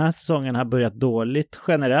 Men den här säsongen har börjat dåligt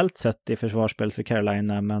generellt sett i försvarsspel för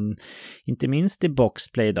Carolina. Men inte minst i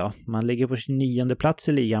boxplay då. Man ligger på 29:e plats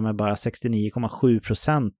i ligan med bara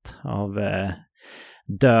 69,7% av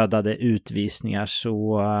dödade utvisningar,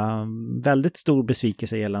 så väldigt stor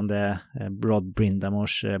besvikelse gällande Rod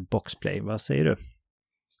Brindamores boxplay. Vad säger du?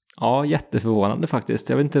 Ja, jätteförvånande faktiskt.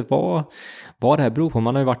 Jag vet inte vad det här beror på.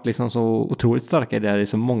 Man har ju varit liksom så otroligt starka i det här i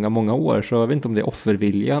så många år, så jag vet inte om det är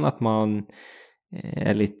offerviljan, att man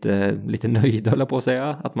är lite nöjd, höll jag på att säga.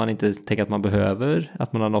 Att man inte tänker att man behöver,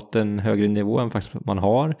 att man har nått en högre nivå än faktiskt man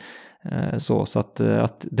har. Så att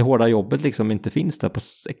det hårda jobbet liksom inte finns där på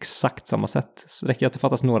exakt samma sätt. Så räcker att det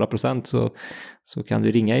fattas några procent så kan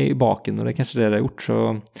du ringa i baken, och det kanske det har gjort.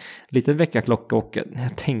 Så lite väckarklocka, och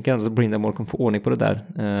jag tänker att Brindamore kommer få ordning på det där.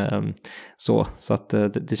 Så att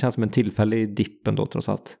det känns som en tillfällig dippen då trots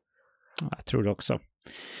allt. Jag tror det också.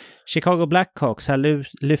 Chicago Blackhawks, här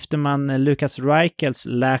lyfter man Lukas Reichels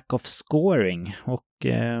lack of scoring, och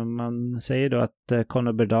man säger då att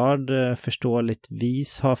Connor Bedard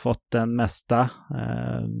förståeligtvis har fått den mesta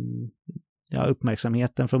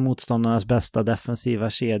uppmärksamheten från motståndarnas bästa defensiva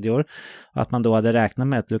kedjor, och att man då hade räknat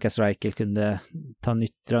med att Lukas Reichel kunde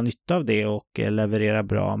dra nytta av det och leverera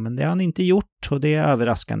bra, men det har han inte gjort, och det är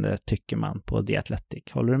överraskande tycker man på The Athletic.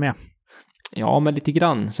 Håller du med? Ja, men lite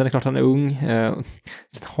grann. Sen är det klart han är ung.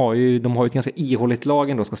 De har ju ett ganska ihåligt lag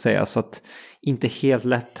ändå, ska säga, så att inte helt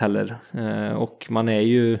lätt heller. Och man är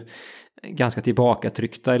ju ganska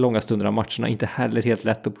tillbakatryckta i långa stunder av matcherna. Inte heller helt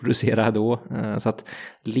lätt att producera då. Så att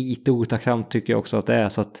lite otacksamt tycker jag också att det är.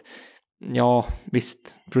 Så att ja,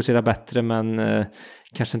 visst, producera bättre, men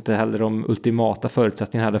kanske inte heller de ultimata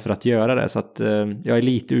förutsättningarna heller för att göra det. Så att jag är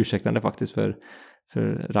lite ursäktande faktiskt för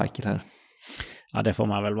Reichel här. Ja, det får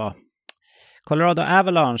man väl vara. Colorado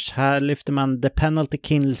Avalanche, här lyfter man The Penalty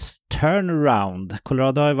Kills turnaround.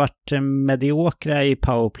 Colorado har ju varit mediokra i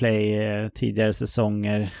powerplay tidigare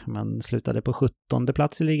säsonger. Man slutade på 17:e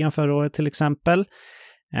plats i ligan förra året till exempel.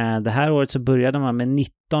 Det här året så började man med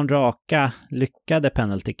 19 raka lyckade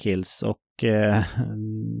penalty kills, och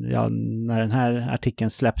när den här artikeln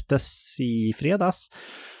släpptes i fredags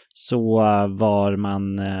så var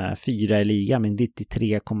man 4 i ligan med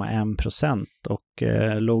 93,1%, och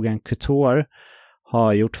Logan Couture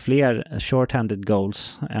har gjort fler short-handed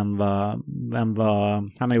goals än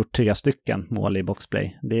vad han har gjort 3 stycken mål i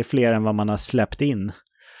boxplay. Det är fler än vad man har släppt in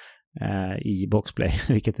i boxplay,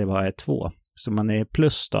 vilket det bara är 2. Så man är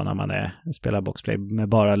plus då när man spelar boxplay med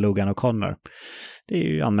bara Logan och Connor. Det är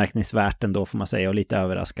ju anmärkningsvärt ändå, får man säga, och lite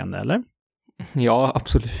överraskande, eller? Ja,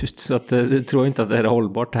 absolut. Så att, jag tror inte att det är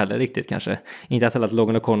hållbart heller riktigt kanske. Inte att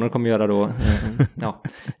Logan och Connor kommer göra då, ja,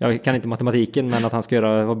 jag kan inte matematiken, men att han ska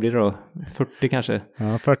göra, vad blir det då? 40 kanske?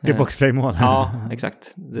 Ja, 40 boxplay-mål. Ja,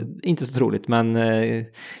 exakt. Inte så troligt, men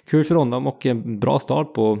kul för honom och en bra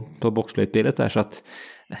start på boxplay-spelet där, så att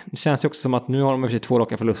det känns ju också som att nu har de i och för sig 2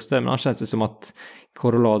 raka förluster, men annars känns det som att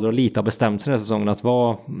Colorado lite har bestämt sig den här säsongen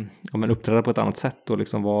att uppträda på ett annat sätt och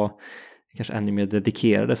liksom vara kanske ännu mer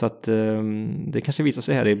dedikerade, så att det kanske visar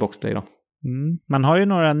sig här i boxplay då. Man har ju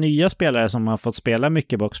några nya spelare som har fått spela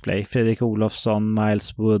mycket boxplay. Fredrik Olofsson,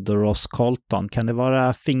 Miles Wood och Ross Colton. Kan det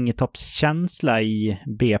vara fingertoppskänsla i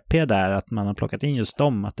BP där, att man har plockat in just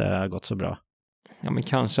dem, att det har gått så bra? Ja, men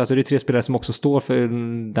kanske. Alltså det är 3 spelare som också står för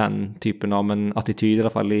den typen av en attityd i alla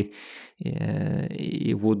fall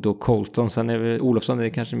i Wood och Colton. Sen är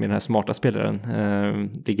Olofsson kanske mer den här smarta spelaren,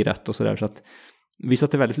 ligger rätt och sådär, så att visst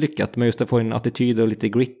att det är väldigt lyckat, men just att få en attityd och lite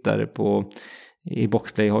grit där i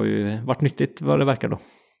boxplay har ju varit nyttigt vad det verkar då.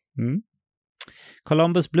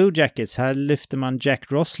 Columbus Blue Jackets, här lyfter man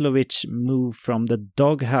Jack Roslovic move from the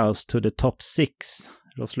doghouse to the top 6.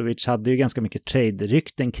 Roslovic hade ju ganska mycket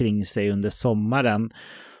trade-rykten kring sig under sommaren,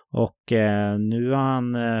 och nu har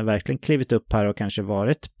han verkligen klivit upp här och kanske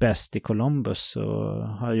varit bäst i Columbus och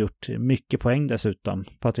har gjort mycket poäng dessutom.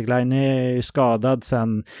 Patrik Laine är ju skadad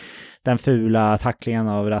sen den fula tacklingen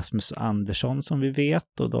av Rasmus Andersson som vi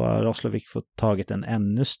vet, och då har Roslovic fått tagit en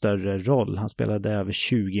ännu större roll. Han spelade över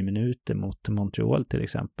 20 minuter mot Montreal till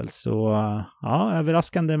exempel. Så ja,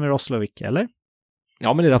 överraskande med Roslovic, eller?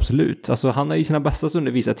 Ja, men det är det absolut. Alltså, han har ju sina bästa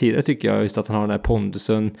stunder visat tidigare tycker jag. Just att han har den här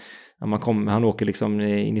pondusen. Han åker liksom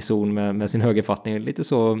in i zon med sin högerfattning. Lite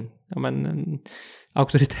så,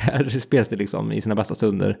 auktoritär spelstil liksom i sina bästa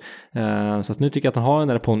stunder. Så att nu tycker jag att han har den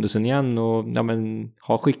där pondusen igen och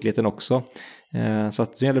har skickligheten också. Så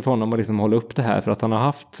att det gäller för honom att liksom hålla upp det här, för att han har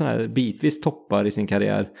haft såna här bitvis toppar i sin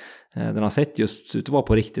karriär. Den har sett just ut att vara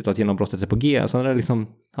på riktigt och att genombrottet är på G. Så är liksom,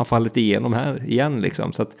 han fallit igenom här igen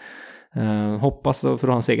liksom. Så att hoppas för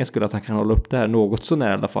hans egen skull att han kan hålla upp det här något så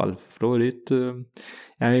nära i alla fall. För då är det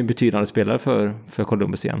en betydande spelare för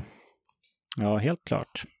Columbus igen. Ja, helt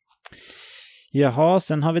klart. Jaha,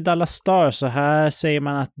 sen har vi Dallas Stars. Så här säger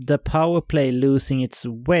man att the powerplay losing its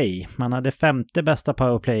way. Man hade 5:e bästa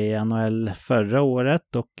powerplay i NHL förra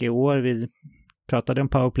året, och i år vi pratade om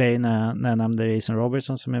powerplay när jag nämnde Jason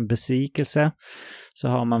Robertson som en besvikelse. Så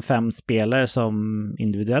har man 5 spelare som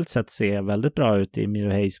individuellt sett ser väldigt bra ut i Miro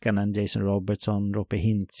Heiskanen, Jason Robertson, Roope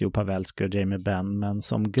Hintz, Pavelski och Jamie Benn. Men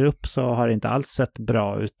som grupp så har det inte alls sett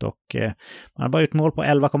bra ut, och man har bara gjort mål på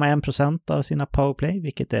 11,1% av sina powerplay,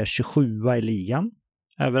 vilket är 27 i ligan.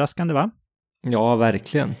 Överraskande, va? Ja,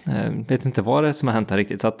 verkligen. Vet inte vad det är som har hänt här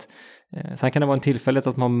riktigt. Så att, sen kan det vara en tillfällighet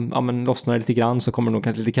att man lossnar lite grann, så kommer det nog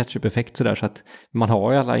kanske lite catch-up-effekt sådär. Så att man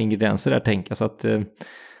har ju alla ingredienser där, tänker jag. Så att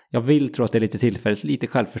jag vill tro att det är lite tillfälligt, lite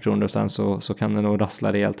självförtroende, och sen så kan det nog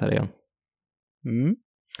rassla rejält här igen. Mm.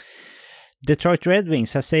 Detroit Red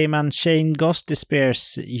Wings, här säger man Shane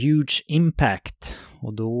Gostisbehere's huge impact.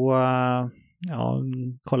 Och då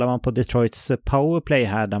kollar man på Detroits powerplay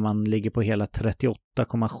här, där man ligger på hela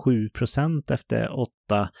 38,7% efter 8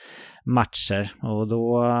 matcher. Och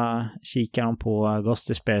då kikar de på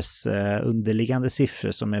Gostisbeheres underliggande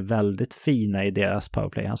siffror som är väldigt fina i deras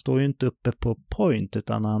powerplay. Han står ju inte uppe på point,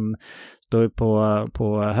 utan han står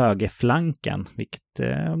på högerflanken, vilket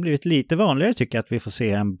har blivit lite vanligare tycker jag, att vi får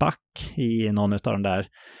se en back i någon av de där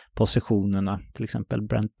positionerna. Till exempel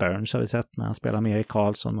Brent Burns har vi sett när han spelar med Erik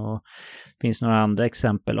Karlsson, och det finns några andra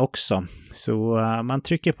exempel också. Så man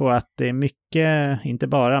trycker på att det är mycket, inte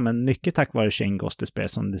bara, men mycket tack vare Shane Gostisbehere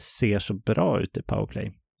som det ser så bra ut i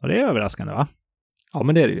powerplay. Och det är överraskande, va? Ja,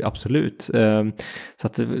 men det är det ju absolut. Så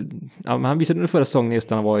att han visade under förra säsongen just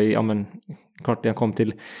när han var i, klart han kom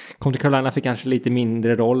till Carolina, fick kanske lite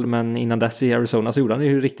mindre roll, men innan dess i Arizona så gjorde han det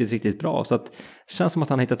ju riktigt, riktigt bra. Så att det känns som att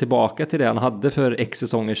han hittar tillbaka till det han hade för x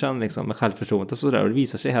säsonger sedan liksom, med självförtroende och sådär. Och det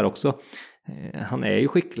visar sig här också. Han är ju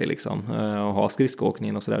skicklig liksom, och har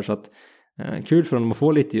skridskoåkningen och sådär. Så att kul för honom att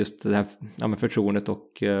få lite just det här förtroendet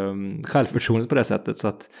och självförtroendet på det sättet. Så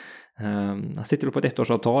att han sitter på ett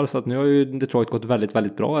 1-årsavtal, så att nu har ju Detroit gått väldigt,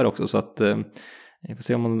 väldigt bra här också, så att vi får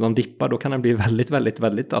se om de dippar, då kan han bli väldigt, väldigt,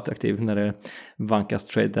 väldigt attraktiv när det vankas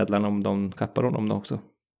trade deadline, om de kappar honom då också.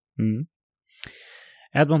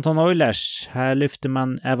 Edmonton Oilers, här lyfter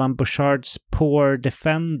man Evan Bouchards poor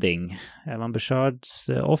defending. Evan Bouchards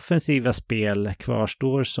offensiva spel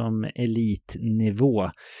kvarstår som elitnivå.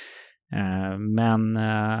 Men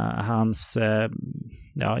hans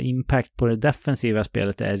impact på det defensiva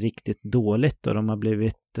spelet är riktigt dåligt, och de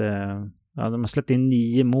har släppt in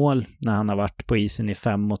 9 mål när han har varit på isen i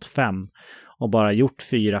 5-mot-5 och bara gjort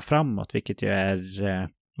 4 framåt, vilket ju är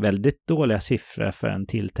väldigt dåliga siffror för en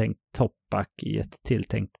tilltänkt toppback i ett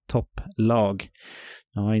tilltänkt topplag.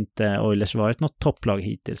 Nu har inte Oilers varit något topplag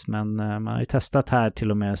hittills, men man har ju testat här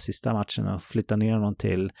till och med sista matchen och flytta ner honom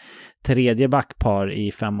till 3:e backpar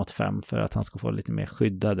i 5-mot-5 för att han ska få lite mer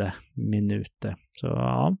skyddade minuter. Så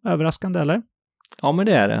ja, överraskande, eller? Ja, men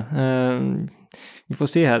det är det. Vi får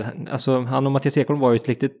se här. Alltså, han och Mattias Ekholm var ju ett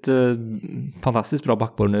riktigt fantastiskt bra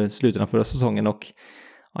backpar under slutet av förra säsongen, och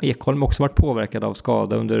Ekholm har också varit påverkad av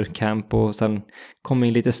skada under camp och sen kom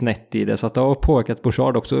in lite snett i det, så att det har påverkat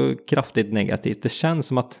Bouchard också kraftigt negativt. Det känns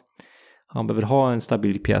som att han behöver ha en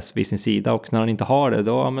stabil pjäs vid sin sida, och när han inte har det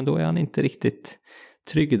då är han inte riktigt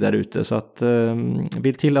trygg där ute, så att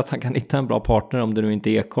vill till att han kan hitta en bra partner, om det nu inte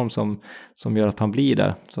är Ekholm som gör att han blir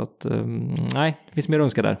där. Så att nej, det finns mer att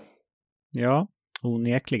önska där. Ja,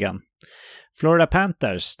 onekligen. Florida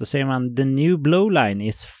Panthers, då säger man the new blue line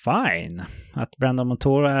is fine. Att Brandon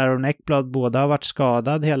Montour och Aaron Ekblad båda har varit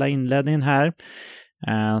skadad hela inledningen här.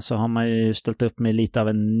 Så har man ju ställt upp med lite av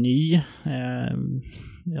en ny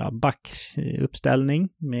backuppställning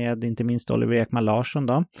med inte minst Oliver Ekman Larsson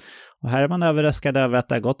då. Och här är man överraskad över att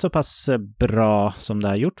det har gått så pass bra som det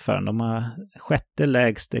har gjort för dem. De har 6:e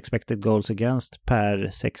lägst expected goals against per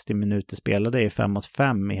 60 minuter spelade i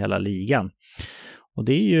 5-mot-5 i hela ligan. Och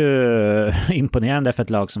det är ju imponerande för ett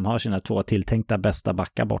lag som har sina 2 tilltänkta bästa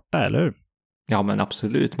backar borta, eller hur? Ja, men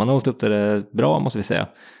absolut. Man har hållit upp det bra, måste vi säga.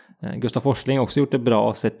 Gustav Forsling har också gjort det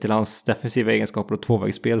bra sett till hans defensiva egenskaper och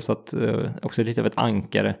tvåvägsspel, så att också lite av ett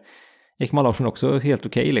ankare Ekman Larsson också helt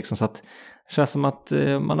okej liksom, så att det känns som att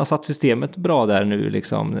man har satt systemet bra där nu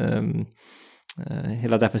liksom.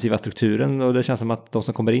 Hela defensiva strukturen, och det känns som att de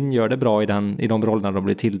som kommer in gör det bra i de rollerna de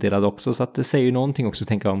blir tilldelade också, så att det säger ju någonting också,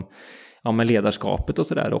 tänka om med ledarskapet och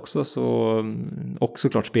sådär också, och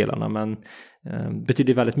såklart spelarna, men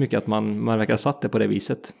betyder väldigt mycket att man verkar ha satt det på det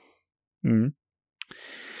viset.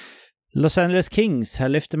 Los Angeles Kings, här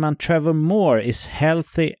lyfter man Trevor Moore is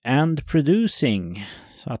healthy and producing.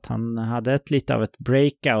 Så att han hade lite av ett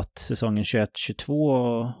breakout säsongen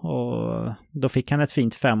 21-22 och då fick han ett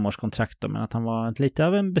fint 5-årskontrakt då, men att han var lite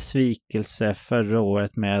av en besvikelse förra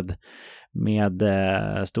året med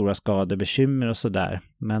stora skadebekymmer och sådär.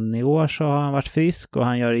 Men i år så har han varit frisk och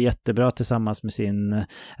han gör det jättebra tillsammans med sin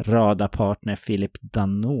radarpartner Philip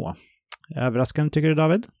Danault. Överraskande tycker du,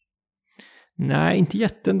 David? Nej, inte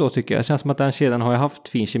jätten då tycker jag. Det känns som att den kedjan har jag haft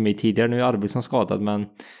fin kemi tidigare. Nu är Arvidsson skadad, men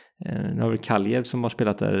nu har vi Kaljev som har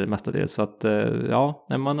spelat där mestadels. Så att ja,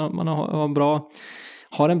 man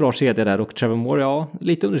har en bra kedja där, och Trevor Moore, ja,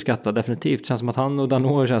 lite underskattad definitivt. Det känns som att han och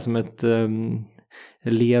Danault känns som ett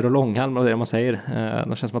ler och långhalm av det man säger.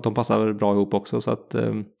 Det känns som att de passar bra ihop också, så att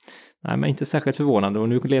nej, men inte särskilt förvånande, och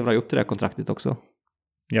nu lever han upp till det här kontraktet också.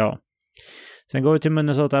 Ja. Sen går vi till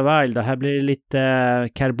Minnesota Wild, och här blir det lite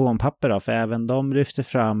karbonpapper då, för även de lyfter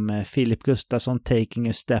fram Filip Gustafsson taking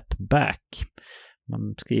a step back.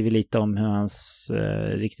 Man skriver lite om hur hans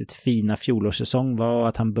riktigt fina fjolårssäsong var, och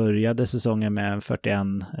att han började säsongen med 41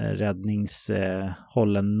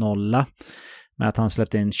 räddningshållen nolla, med att han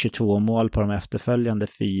släppte in 22 mål på de efterföljande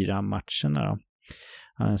 4 matcherna då.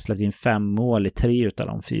 Han släppte in 5 mål i 3 utav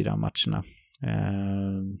de 4 matcherna.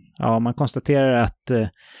 Ja, man konstaterar att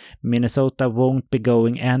Minnesota won't be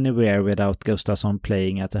going anywhere without Gustafsson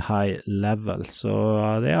playing at a high level. Så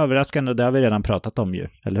det är överraskande, och det har vi redan pratat om ju,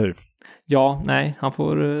 eller hur? Ja, nej, han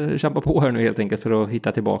får kämpa på här nu helt enkelt för att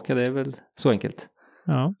hitta tillbaka, det är väl så enkelt.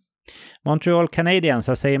 Ja. Montreal Canadiens,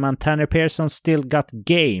 så säger man Tanner Pearson still got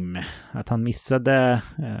game. Att han missade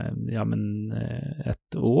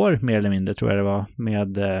ett år mer eller mindre, tror jag det var,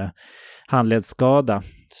 med handledsskada.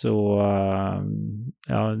 Så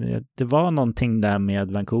ja, det var någonting där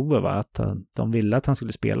med Vancouver, va? Att de ville att han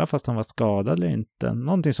skulle spela fast han var skadad eller inte.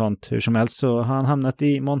 Någonting sånt. Hur som helst så har han hamnat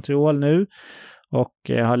i Montreal nu och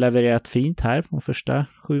har levererat fint här på de första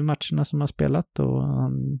 7 matcherna som han spelat, och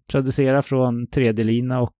han producerar från tredje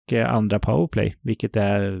lina och andra powerplay, vilket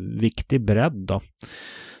är viktig bredd då.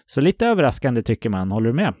 Så lite överraskande tycker man, håller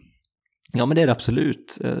du med? Ja, men det är det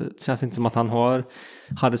absolut. Det känns inte som att han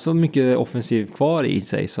hade så mycket offensiv kvar i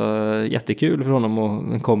sig, så jättekul för honom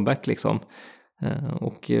och en comeback liksom.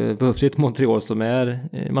 Och behövs ju ett Montreal som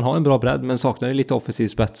man har en bra bredd men saknar ju lite offensiv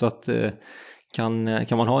spets, så att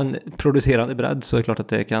kan man ha en producerande bredd så är det klart att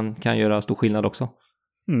det kan göra stor skillnad också.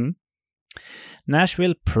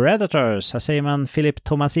 Nashville Predators, här säger man Philip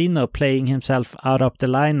Tomasino playing himself out of the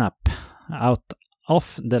lineup.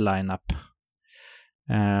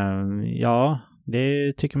 Ja,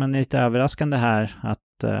 det tycker man är lite överraskande här, att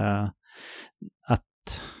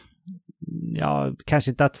ja,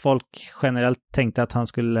 kanske inte att folk generellt tänkte att han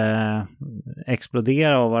skulle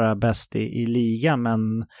explodera och vara bäst i ligan,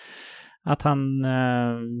 men att han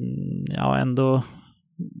ändå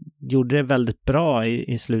gjorde det väldigt bra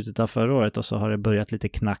i slutet av förra året, och så har det börjat lite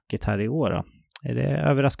knackigt här i år då. Är det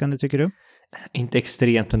överraskande tycker du? Inte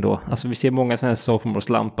extremt ändå. Alltså vi ser många sådana här sophomore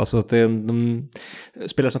slump, alltså att de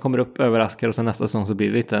spelare som kommer upp överraskar, och sen nästa säsong så blir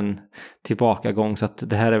det lite en tillbakagång, så att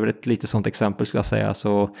det här är väl ett lite sånt exempel skulle jag säga.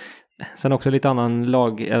 Så sen också lite annan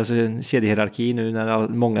kedjehierarki nu när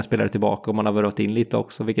många spelare är tillbaka och man har varit in lite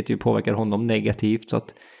också, vilket ju påverkar honom negativt, så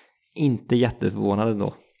att inte jätteförvånad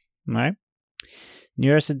då. Nej.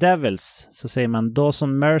 New Jersey Devils, så säger man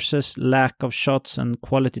Dawson Mercers lack of shots and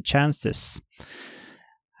quality chances.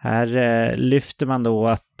 Här lyfter man då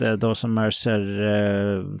att Dawson Mercer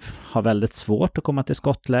har väldigt svårt att komma till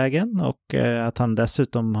skottlägen, och att han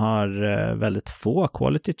dessutom har väldigt få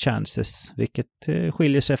quality chances, vilket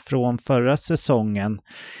skiljer sig från förra säsongen.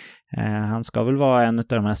 Han ska väl vara en av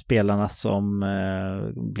de här spelarna som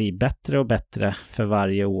blir bättre och bättre för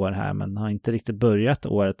varje år här, men har inte riktigt börjat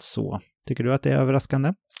året så. Tycker du att det är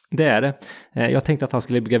överraskande? Det är det. Jag tänkte att han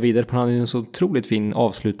skulle bygga vidare på, han hade ju en så otroligt fin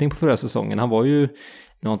avslutning på förra säsongen. Han var ju,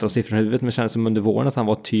 jag har inte de siffrorna i huvudet, men kändes som under våren att han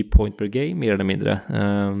var typ point per game mer eller mindre.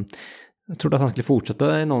 Jag trodde att han skulle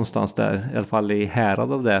fortsätta någonstans där, i alla fall i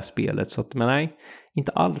härad av det här spelet. Så att, men nej,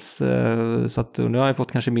 inte alls. Så att, nu har jag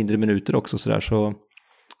fått kanske mindre minuter också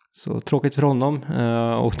så tråkigt för honom,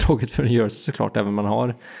 och tråkigt för New Jersey såklart, även om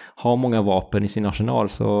man har många vapen i sin arsenal.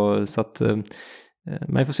 Så att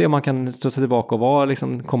Men vi får se om han kan studsa tillbaka och vara,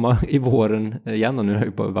 liksom, komma i våren igen. Och nu är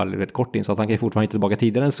det bara väldigt kort in så att han kan fortfarande inte tillbaka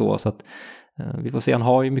tidigare än så. Så att, vi får se, han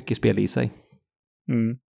har ju mycket spel i sig.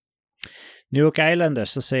 Mm. New York Islanders,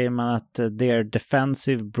 så säger man att their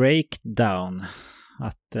defensive breakdown,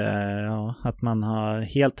 att man har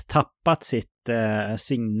helt tappat sitt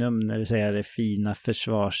signum, när vi säger det fina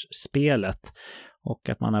försvarsspelet, och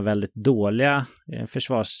att man har väldigt dåliga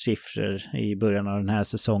försvarssiffror i början av den här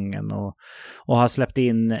säsongen och har släppt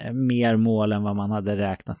in mer mål än vad man hade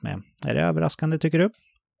räknat med. Är det överraskande, tycker du?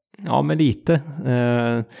 Ja, men lite.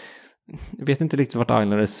 Jag vet inte riktigt vart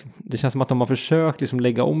Islanders... Det känns som att de har försökt liksom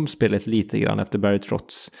lägga om spelet lite grann efter Barry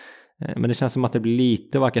Trotz. Men det känns som att det blir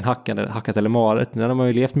lite varken hackat eller malet. Nu har de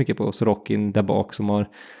ju levt mycket på Sorokin där bak som har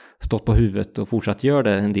stått på huvudet och fortsatt gör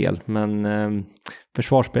det en del. Men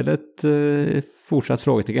försvarsspelet fortsatt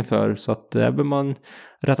frågetecken för. Så att där bör man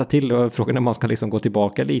rätta till, och frågan är om man ska liksom gå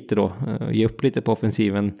tillbaka lite då. Ge upp lite på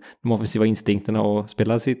offensiven, de offensiva instinkterna och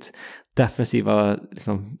spela sitt defensiva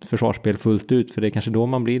liksom, försvarsspel fullt ut. För det är kanske då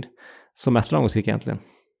man blir som mest framgångsrik egentligen.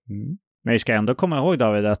 Mm. Men vi ska ändå komma ihåg,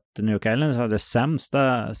 David, att New York Islanders hade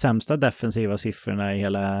sämsta defensiva siffrorna i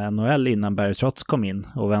hela NHL innan Barry Trotz kom in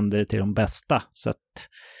och vände det till de bästa. Så att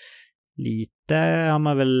lite har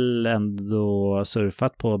man väl ändå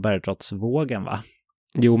surfat på Barry Trotz-vågen, va?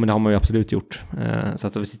 Jo, men det har man ju absolut gjort. Så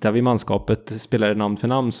att om vi sitter vid manskapet, spelar namn för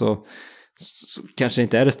namn, så kanske det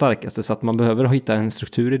inte är det starkaste, så att man behöver hitta en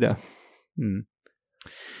struktur i det. Mm.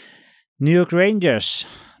 New York Rangers,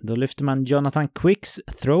 då lyfter man Jonathan Quicks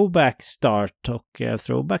throwback start, och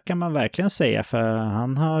throwback kan man verkligen säga, för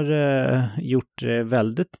han har gjort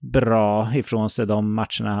väldigt bra ifrån sig de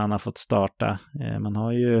matcherna han har fått starta. Man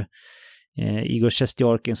har ju Igor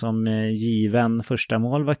Shesterkin som given första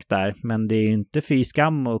målvakt där, men det är ju inte fy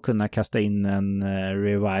skam att kunna kasta in en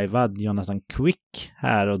revivad Jonathan Quick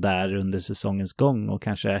här och där under säsongens gång och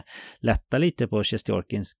kanske lätta lite på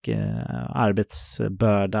Shesterkins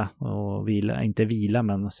arbetsbörda och inte vila,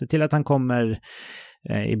 men se till att han kommer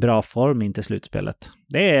i bra form in till slutspelet.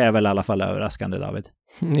 Det är väl i alla fall överraskande, David.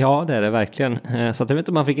 Ja, det är det verkligen. Så att jag vet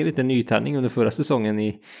inte om man fick en liten nytändning under förra säsongen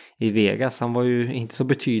i Vegas. Han var ju inte så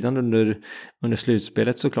betydande under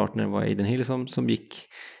slutspelet såklart, när det var Aiden Hill som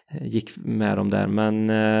gick med dem där.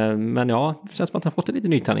 Men ja, det känns som att han fått en liten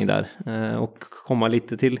nytändning där. Och komma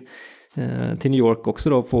lite till New York också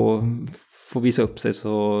då, få visa upp sig.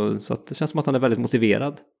 Så att det känns som att han är väldigt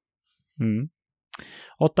motiverad. Mm.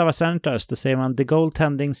 Ottawa Senators, då säger man the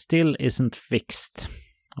goaltending still isn't fixed.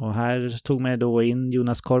 Och här tog man då in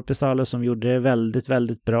Jonas Korpisalo som gjorde det väldigt,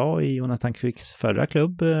 väldigt bra i Jonathan Quicks förra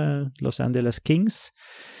klubb, Los Angeles Kings.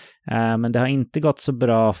 Men det har inte gått så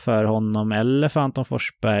bra för honom eller för Anton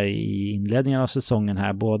Forsberg i inledningen av säsongen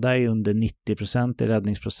här. Båda är under 90% i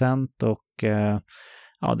räddningsprocent, och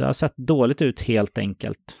ja, det har sett dåligt ut helt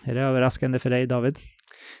enkelt. Är det överraskande för dig, David?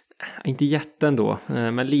 Inte jätte ändå,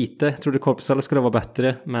 men lite. Jag trodde Korpisalo skulle vara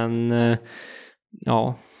bättre, men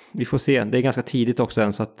ja, vi får se. Det är ganska tidigt också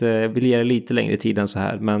än, så att vi ger lite längre tid än så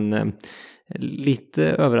här. Men lite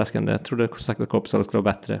överraskande. Jag trodde sagt att Korpisalo skulle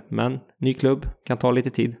vara bättre. Men ny klubb, kan ta lite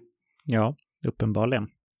tid. Ja, uppenbarligen.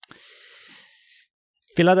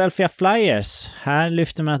 Philadelphia Flyers. Här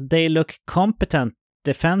lyfter man att they look competent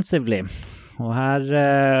defensively. Och här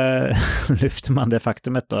lyfter man det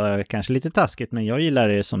faktumet då, kanske lite taskigt, men jag gillar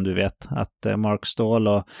det som du vet, att Mark Stahl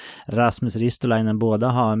och Rasmus Ristolainen båda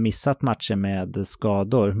har missat matcher med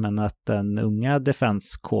skador, men att den unga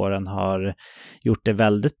defenskåren har gjort det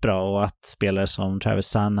väldigt bra, och att spelare som Travis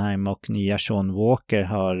Sanheim och nya Sean Walker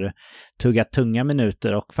har tuggat tunga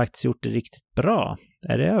minuter och faktiskt gjort det riktigt bra.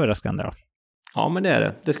 Är det överraskande då? Ja, men det är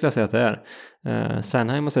det. Det skulle jag säga att det är.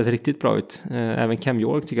 Sanheim har sett riktigt bra ut. Även Cam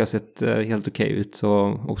York tycker jag har sett helt okej ut.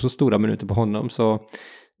 Så också stora minuter på honom. Så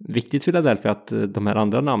viktigt för Philadelphia att de här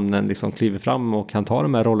andra namnen liksom kliver fram och kan ta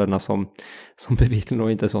de här rollerna som bevisligen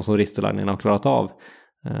inte är så som Ristolainen har klarat av.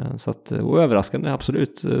 Så att, och överraskande,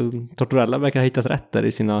 absolut. Tortorella verkar ha hittat rätt där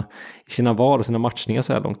i sina val och sina matchningar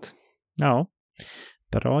så här långt. Ja.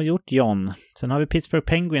 Bra gjort, John. Sen har vi Pittsburgh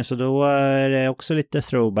Penguins, och då är det också lite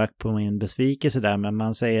throwback på min besvikelse där, men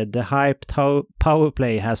man säger the hype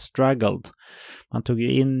powerplay has struggled. Man tog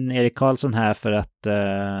ju in Erik Karlsson här för att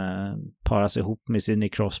para sig ihop med Sidney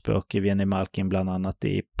Crosby och Evgeny Malkin bland annat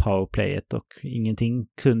i powerplayet, och ingenting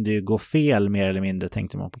kunde ju gå fel mer eller mindre,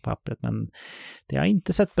 tänkte man på pappret, men det har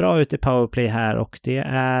inte sett bra ut i powerplay här, och det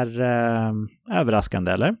är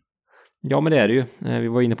överraskande, eller? Ja, men det är det ju. Vi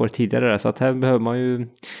var inne på det tidigare där, så att här behöver man ju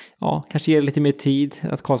kanske ge lite mer tid,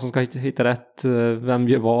 att Karlsson ska hitta rätt, vem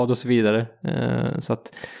gör vad och så vidare. Så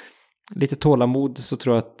att lite tålamod, så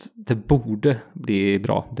tror jag att det borde bli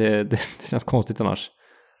bra. Det känns konstigt annars.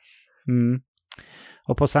 Mm.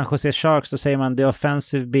 Och på San Jose Sharks då säger man the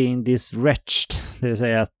offensive being this wretched. Det vill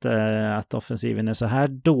säga att offensiven är så här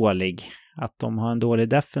dålig. Att de har en dålig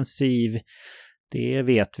defensiv, det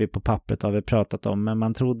vet vi på pappret har vi pratat om. Men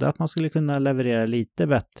man trodde att man skulle kunna leverera lite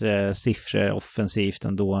bättre siffror offensivt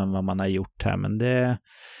ändå än vad man har gjort här. Men det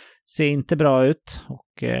ser inte bra ut.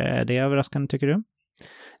 Och är det överraskande tycker du?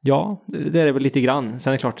 Ja, det är det väl lite grann.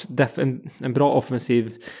 Sen är det klart, en bra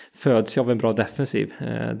offensiv föds av en bra defensiv.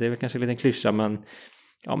 Det är väl kanske lite en klyscha, men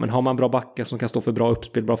har man bra backar som kan stå för bra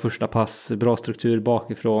uppspel, bra första pass, bra struktur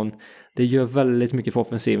bakifrån. Det gör väldigt mycket för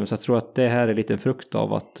offensiven. Så jag tror att det här är lite en frukt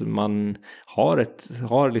av att man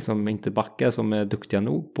har liksom inte backar som är duktiga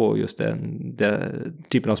nog på just det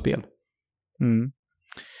typen av spel. Mm.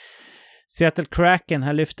 Seattle Kraken,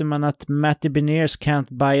 här lyfter man att Matty Beniers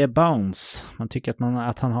can't buy a bounce. Man tycker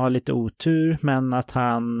att han har lite otur, men att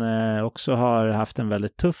han också har haft en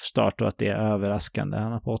väldigt tuff start och att det är överraskande.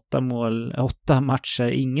 Han har på 8 matcher,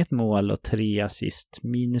 inget mål och 3 assist.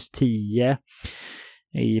 -10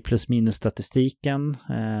 i plus-minus-statistiken.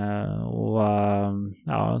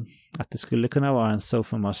 Att det skulle kunna vara en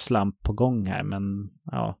sophomore slump på gång här, men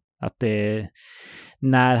ja, att det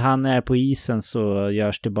när han är på isen så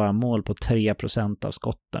görs det bara mål på 3% av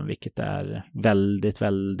skotten, vilket är väldigt,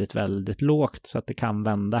 väldigt, väldigt lågt, så att det kan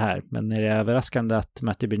vända här. Men är det överraskande att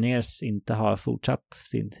Matty Beniers inte har fortsatt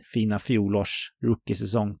sin fina fjolårs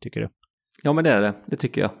rookie-säsong, tycker du? Ja, men det är det. Det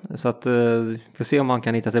tycker jag. Så att får se om man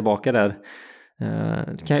kan hitta tillbaka där.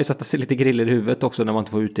 Det kan ju sätta sig lite griller i huvudet också när man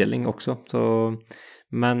inte får utdelning också. Så,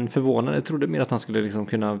 men förvånande, jag trodde mer att han skulle liksom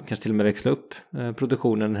kunna kanske till och med växla upp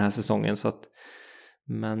produktionen den här säsongen. Så att,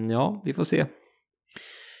 men ja, vi får se.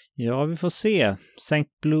 Ja, vi får se.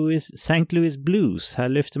 St. Louis Blues. Här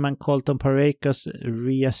lyfter man Colton Paraycos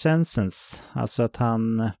reascensance. Alltså att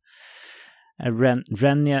han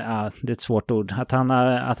det är ett svårt ord. Att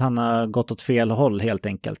han har gått åt fel håll helt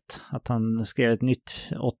enkelt. Att han skrev ett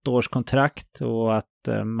nytt 8-årskontrakt och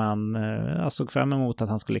att man såg fram emot att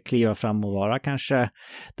han skulle kliva fram och vara kanske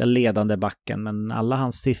den ledande backen. Men alla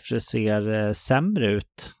hans siffror ser sämre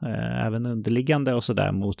ut. Även underliggande och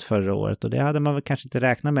sådär mot förra året. Och det hade man väl kanske inte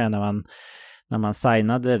räknat med när man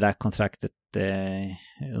signade det där kontraktet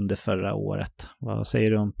under förra året. Vad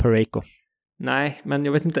säger du om Parayko? Nej, men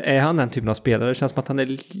jag vet inte, är han den typen av spelare? Det känns som att han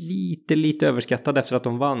är lite överskattad efter att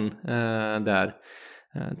de vann där.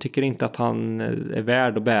 Tycker inte att han är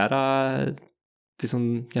värd att bära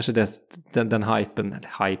liksom, kanske den hypen.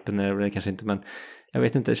 Eller hypen är det kanske inte, men jag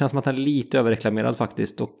vet inte. Det känns som att han är lite överreklamerad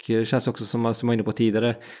faktiskt. Och det känns också som jag var inne på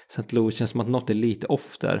tidigare, St. Louis känns som att något är lite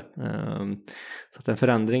off där. Så att en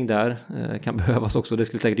förändring där kan behövas också. Det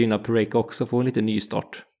skulle säkert gynna Parayko också, få en lite ny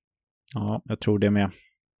start. Ja, jag tror det med.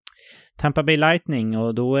 Tampa Bay Lightning,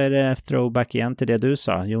 och då är det throwback igen till det du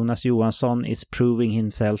sa. Jonas Johansson is proving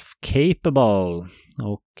himself capable.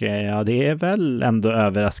 Och ja, det är väl ändå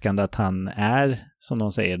överraskande att han är, som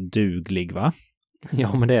de säger, duglig, va?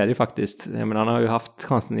 Ja, men det är det faktiskt. Jag menar, han har ju haft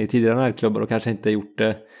chansen i tidigare närklubbar och kanske inte gjort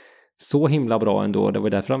det så himla bra ändå. Det var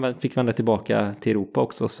därför han fick vända tillbaka till Europa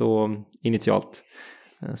också så initialt.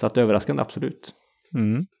 Så att överraskande, absolut.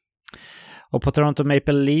 Mm. Och på Toronto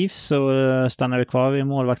Maple Leafs så stannar vi kvar vid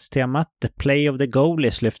målvaktstemat. The play of the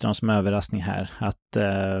goalies lyfter de som överraskning här.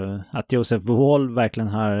 Att Josef Woll verkligen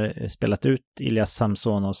har spelat ut Elias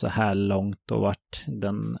Samsonov så här långt och varit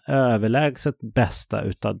den överlägset bästa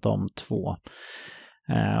utav de två.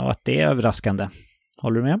 Och att det är överraskande.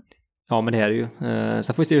 Håller du med? Ja, men det är det ju.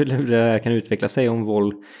 Så får vi se hur det kan utveckla sig om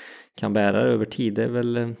Woll kan bära det över tid.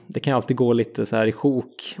 Det kan alltid gå lite så här i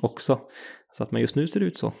sjok också. Så att man just nu ser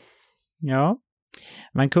ut så. Ja,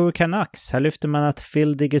 Vancouver Canucks. Här lyfter man att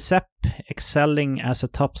Phil DeGiuseppe excelling as a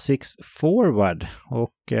top 6 forward.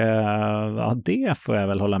 Och ja, det får jag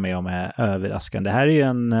väl hålla med om är överraskande. Det här är ju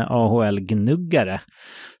en AHL-gnuggare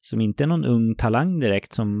som inte är någon ung talang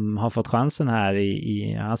direkt som har fått chansen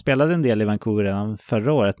här han spelade en del i Vancouver redan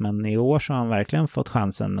förra året, men i år så har han verkligen fått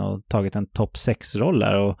chansen och tagit en topp 6-roll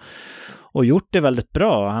där och gjort det väldigt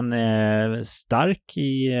bra. Han är stark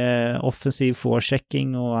i offensiv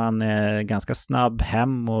forechecking och han är ganska snabb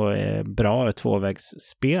hem och är bra i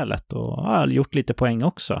tvåvägsspelet och har gjort lite poäng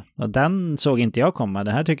också. Och den såg inte jag komma.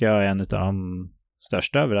 Det här tycker jag är en av de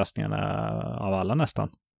största överraskningarna av alla nästan.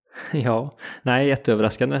 Ja, nej,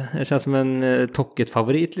 jätteöverraskande. Det känns som en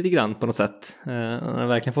Tocket-favorit lite grann på något sätt. Han har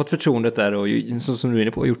verkligen fått förtroendet där och som du är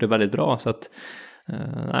inne på gjort det väldigt bra. Så att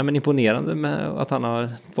nej, men imponerande med att han har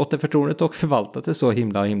fått det förtroendet och förvaltat det så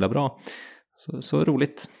himla bra. Så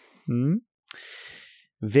roligt. Mm.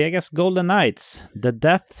 Vegas Golden Knights, the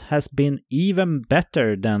depth has been even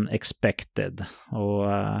better than expected. Och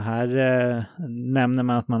här nämner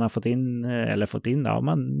man att man har fått in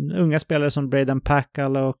unga spelare som Braden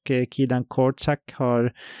Packall och Kidan Korczak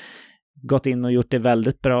har gått in och gjort det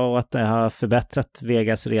väldigt bra och att det har förbättrat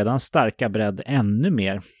Vegas redan starka bredd ännu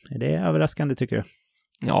mer. Är det överraskande tycker du?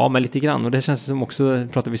 Ja, men lite grann. Och det känns som också,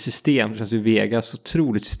 pratar vi system, det känns ju Vegas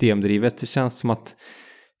otroligt systemdrivet. Det känns som att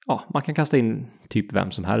man kan kasta in typ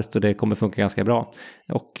vem som helst och det kommer funka ganska bra.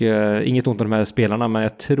 Och inget ont om de här spelarna, men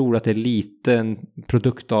jag tror att det är lite en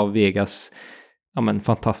produkt av Vegas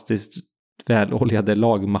fantastiskt väloljade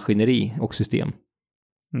lagmaskineri och system.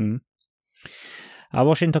 Mm. Ja,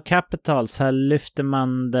 Washington Capitals, här lyfter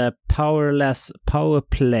man the powerless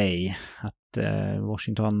powerplay. Att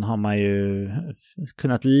Washington har man ju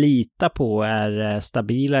kunnat lita på är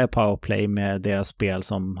stabila i powerplay med deras spel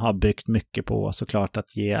som har byggt mycket på såklart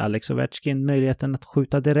att ge Alex Ovechkin möjligheten att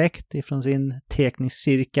skjuta direkt ifrån sin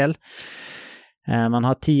teknikcirkel. Man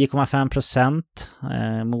har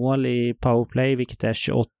 10,5% mål i powerplay, vilket är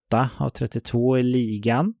 28 av 32 i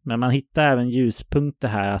ligan. Men man hittar även ljuspunkter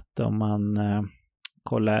här att om man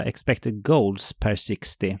kollar expected goals per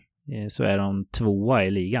 60 så är de 2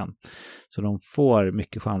 i ligan. Så de får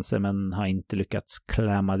mycket chanser men har inte lyckats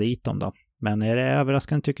klämma dit dem då. Men är det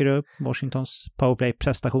överraskande tycker du Washingtons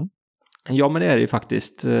powerplay-prestation? Ja, men det är det ju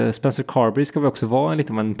faktiskt. Spencer Carberry ska väl också vara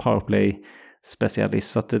en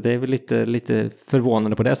powerplay-specialist. Så att det är väl lite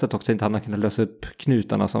förvånande på det sättet också. Inte han har kunnat lösa upp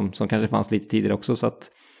knutarna som kanske fanns lite tidigare också. Så att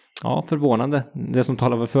förvånande. Det som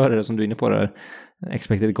talar för det som du är inne på där,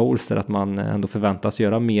 expected goals, är att man ändå förväntas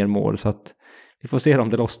göra mer mål. Så att vi får se om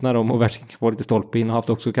det lossnar och verkligen var lite stolpe in och haft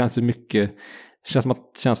också kanske mycket, känns som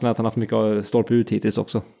att känslan att han haft mycket stolpe ut hittills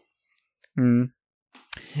också. Mm.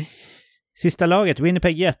 Sista laget,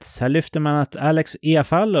 Winnipeg Jets. Här lyfter man att Alex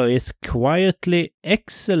Iafallo is quietly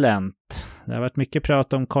excellent. Det har varit mycket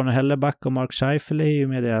prat om Connor Hellebuck och Mark Scheifele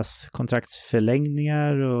med deras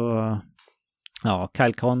kontraktsförlängningar och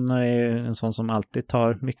Kyle Connor är en sån som alltid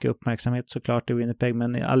tar mycket uppmärksamhet såklart i Winnipeg,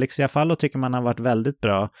 men Alex Iafallo tycker man har varit väldigt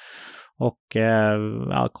bra. Och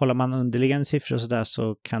kollar man underliggande siffror och sådär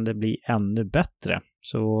så kan det bli ännu bättre.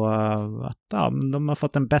 Så de har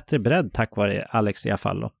fått en bättre bredd tack vare Alex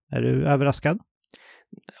Iafallo. Är du överraskad?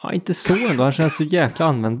 Ja, inte så ändå. Han känns så jäkla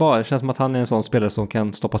användbar. Det känns som att han är en sån spelare som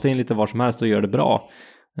kan stoppa sig in lite var som helst och göra det bra.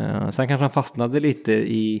 Sen kanske han fastnade lite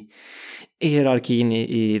i hierarkin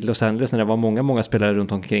i Los Angeles när det var många spelare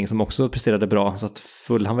runt omkring som också presterade bra, så att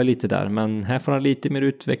föll han väl lite där, men här får han lite mer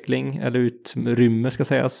utveckling eller utrymme ska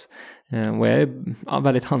sägas, och är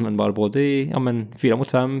väldigt användbar både i 4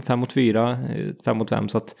 mot 5, 5 mot 4, 5 mot 5,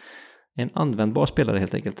 så att en användbar spelare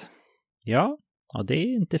helt enkelt. Ja, det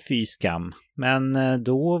är inte fy skam, men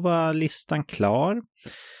då var listan klar.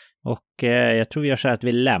 Och jag tror vi gör så här att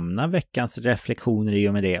vi lämnar veckans reflektioner i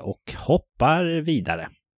och med det och hoppar vidare.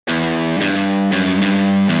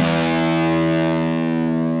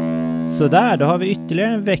 Så där, då har vi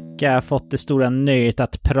ytterligare en vecka fått det stora nöjet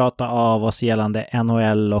att prata av oss gällande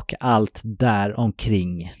NHL och allt där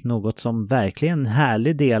omkring. Något som verkligen är en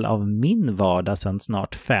härlig del av min vardag sedan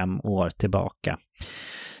snart 5 år tillbaka.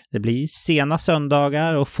 Det blir sena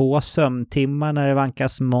söndagar och få sömntimmar när det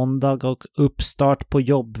vankas måndag och uppstart på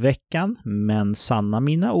jobbveckan. Men sanna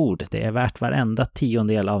mina ord, det är värt varenda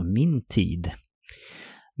 10-del av min tid.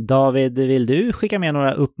 David, vill du skicka med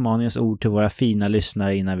några uppmaningsord till våra fina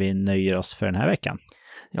lyssnare innan vi nöjer oss för den här veckan?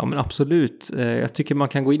 Ja, men absolut. Jag tycker man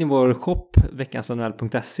kan gå in i vår shop,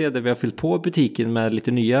 veckansnhl.se, där vi har fyllt på butiken med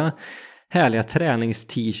lite nya härliga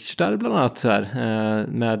träningst-shirtar bland annat så här,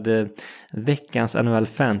 med veckans NHL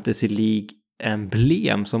Fantasy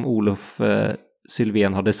League-emblem som Olof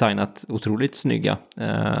Sylvén har designat, otroligt snygga.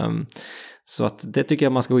 Så att det tycker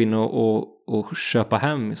jag man ska gå in och köpa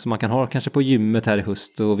hem, så man kan ha kanske på gymmet här i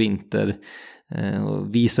höst och vinter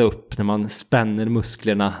och visa upp när man spänner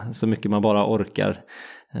musklerna så mycket man bara orkar.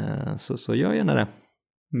 Så gör gärna det.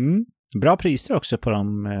 Mm. Bra priser också på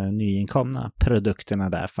de nyinkomna produkterna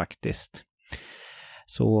där faktiskt.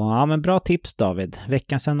 Så men bra tips David.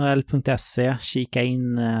 Veckansnhl.se, kika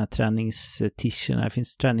in träningstischerna. Det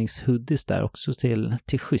finns träningshoodies där också till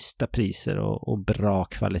schyssta priser och bra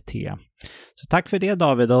kvalitet. Så tack för det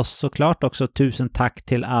David, och såklart också 1000 tack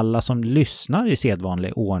till alla som lyssnar i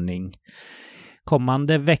sedvanlig ordning.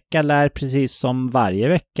 Kommande vecka lär precis som varje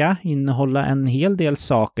vecka innehålla en hel del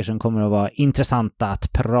saker som kommer att vara intressanta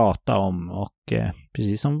att prata om, och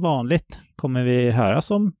precis som vanligt kommer vi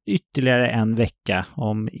höras om ytterligare en vecka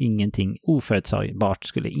om ingenting oförutsägbart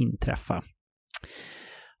skulle inträffa.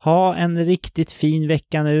 Ha en riktigt fin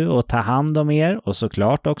vecka nu och ta hand om er och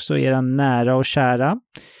såklart också era nära och kära.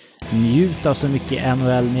 Njut av så mycket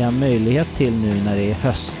NHL ni har möjlighet till nu när det är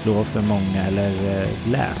höstlov för många, eller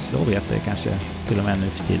läslov heter det kanske till och med nu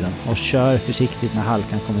för tiden. Och kör försiktigt när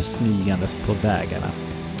halkan kommer smygandes på vägarna.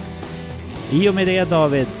 I och med det,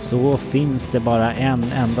 David, så finns det bara en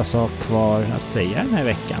enda sak kvar att säga den här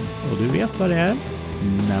veckan. Och du vet vad det är,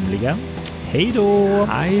 nämligen hej då!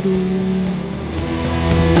 Hej då!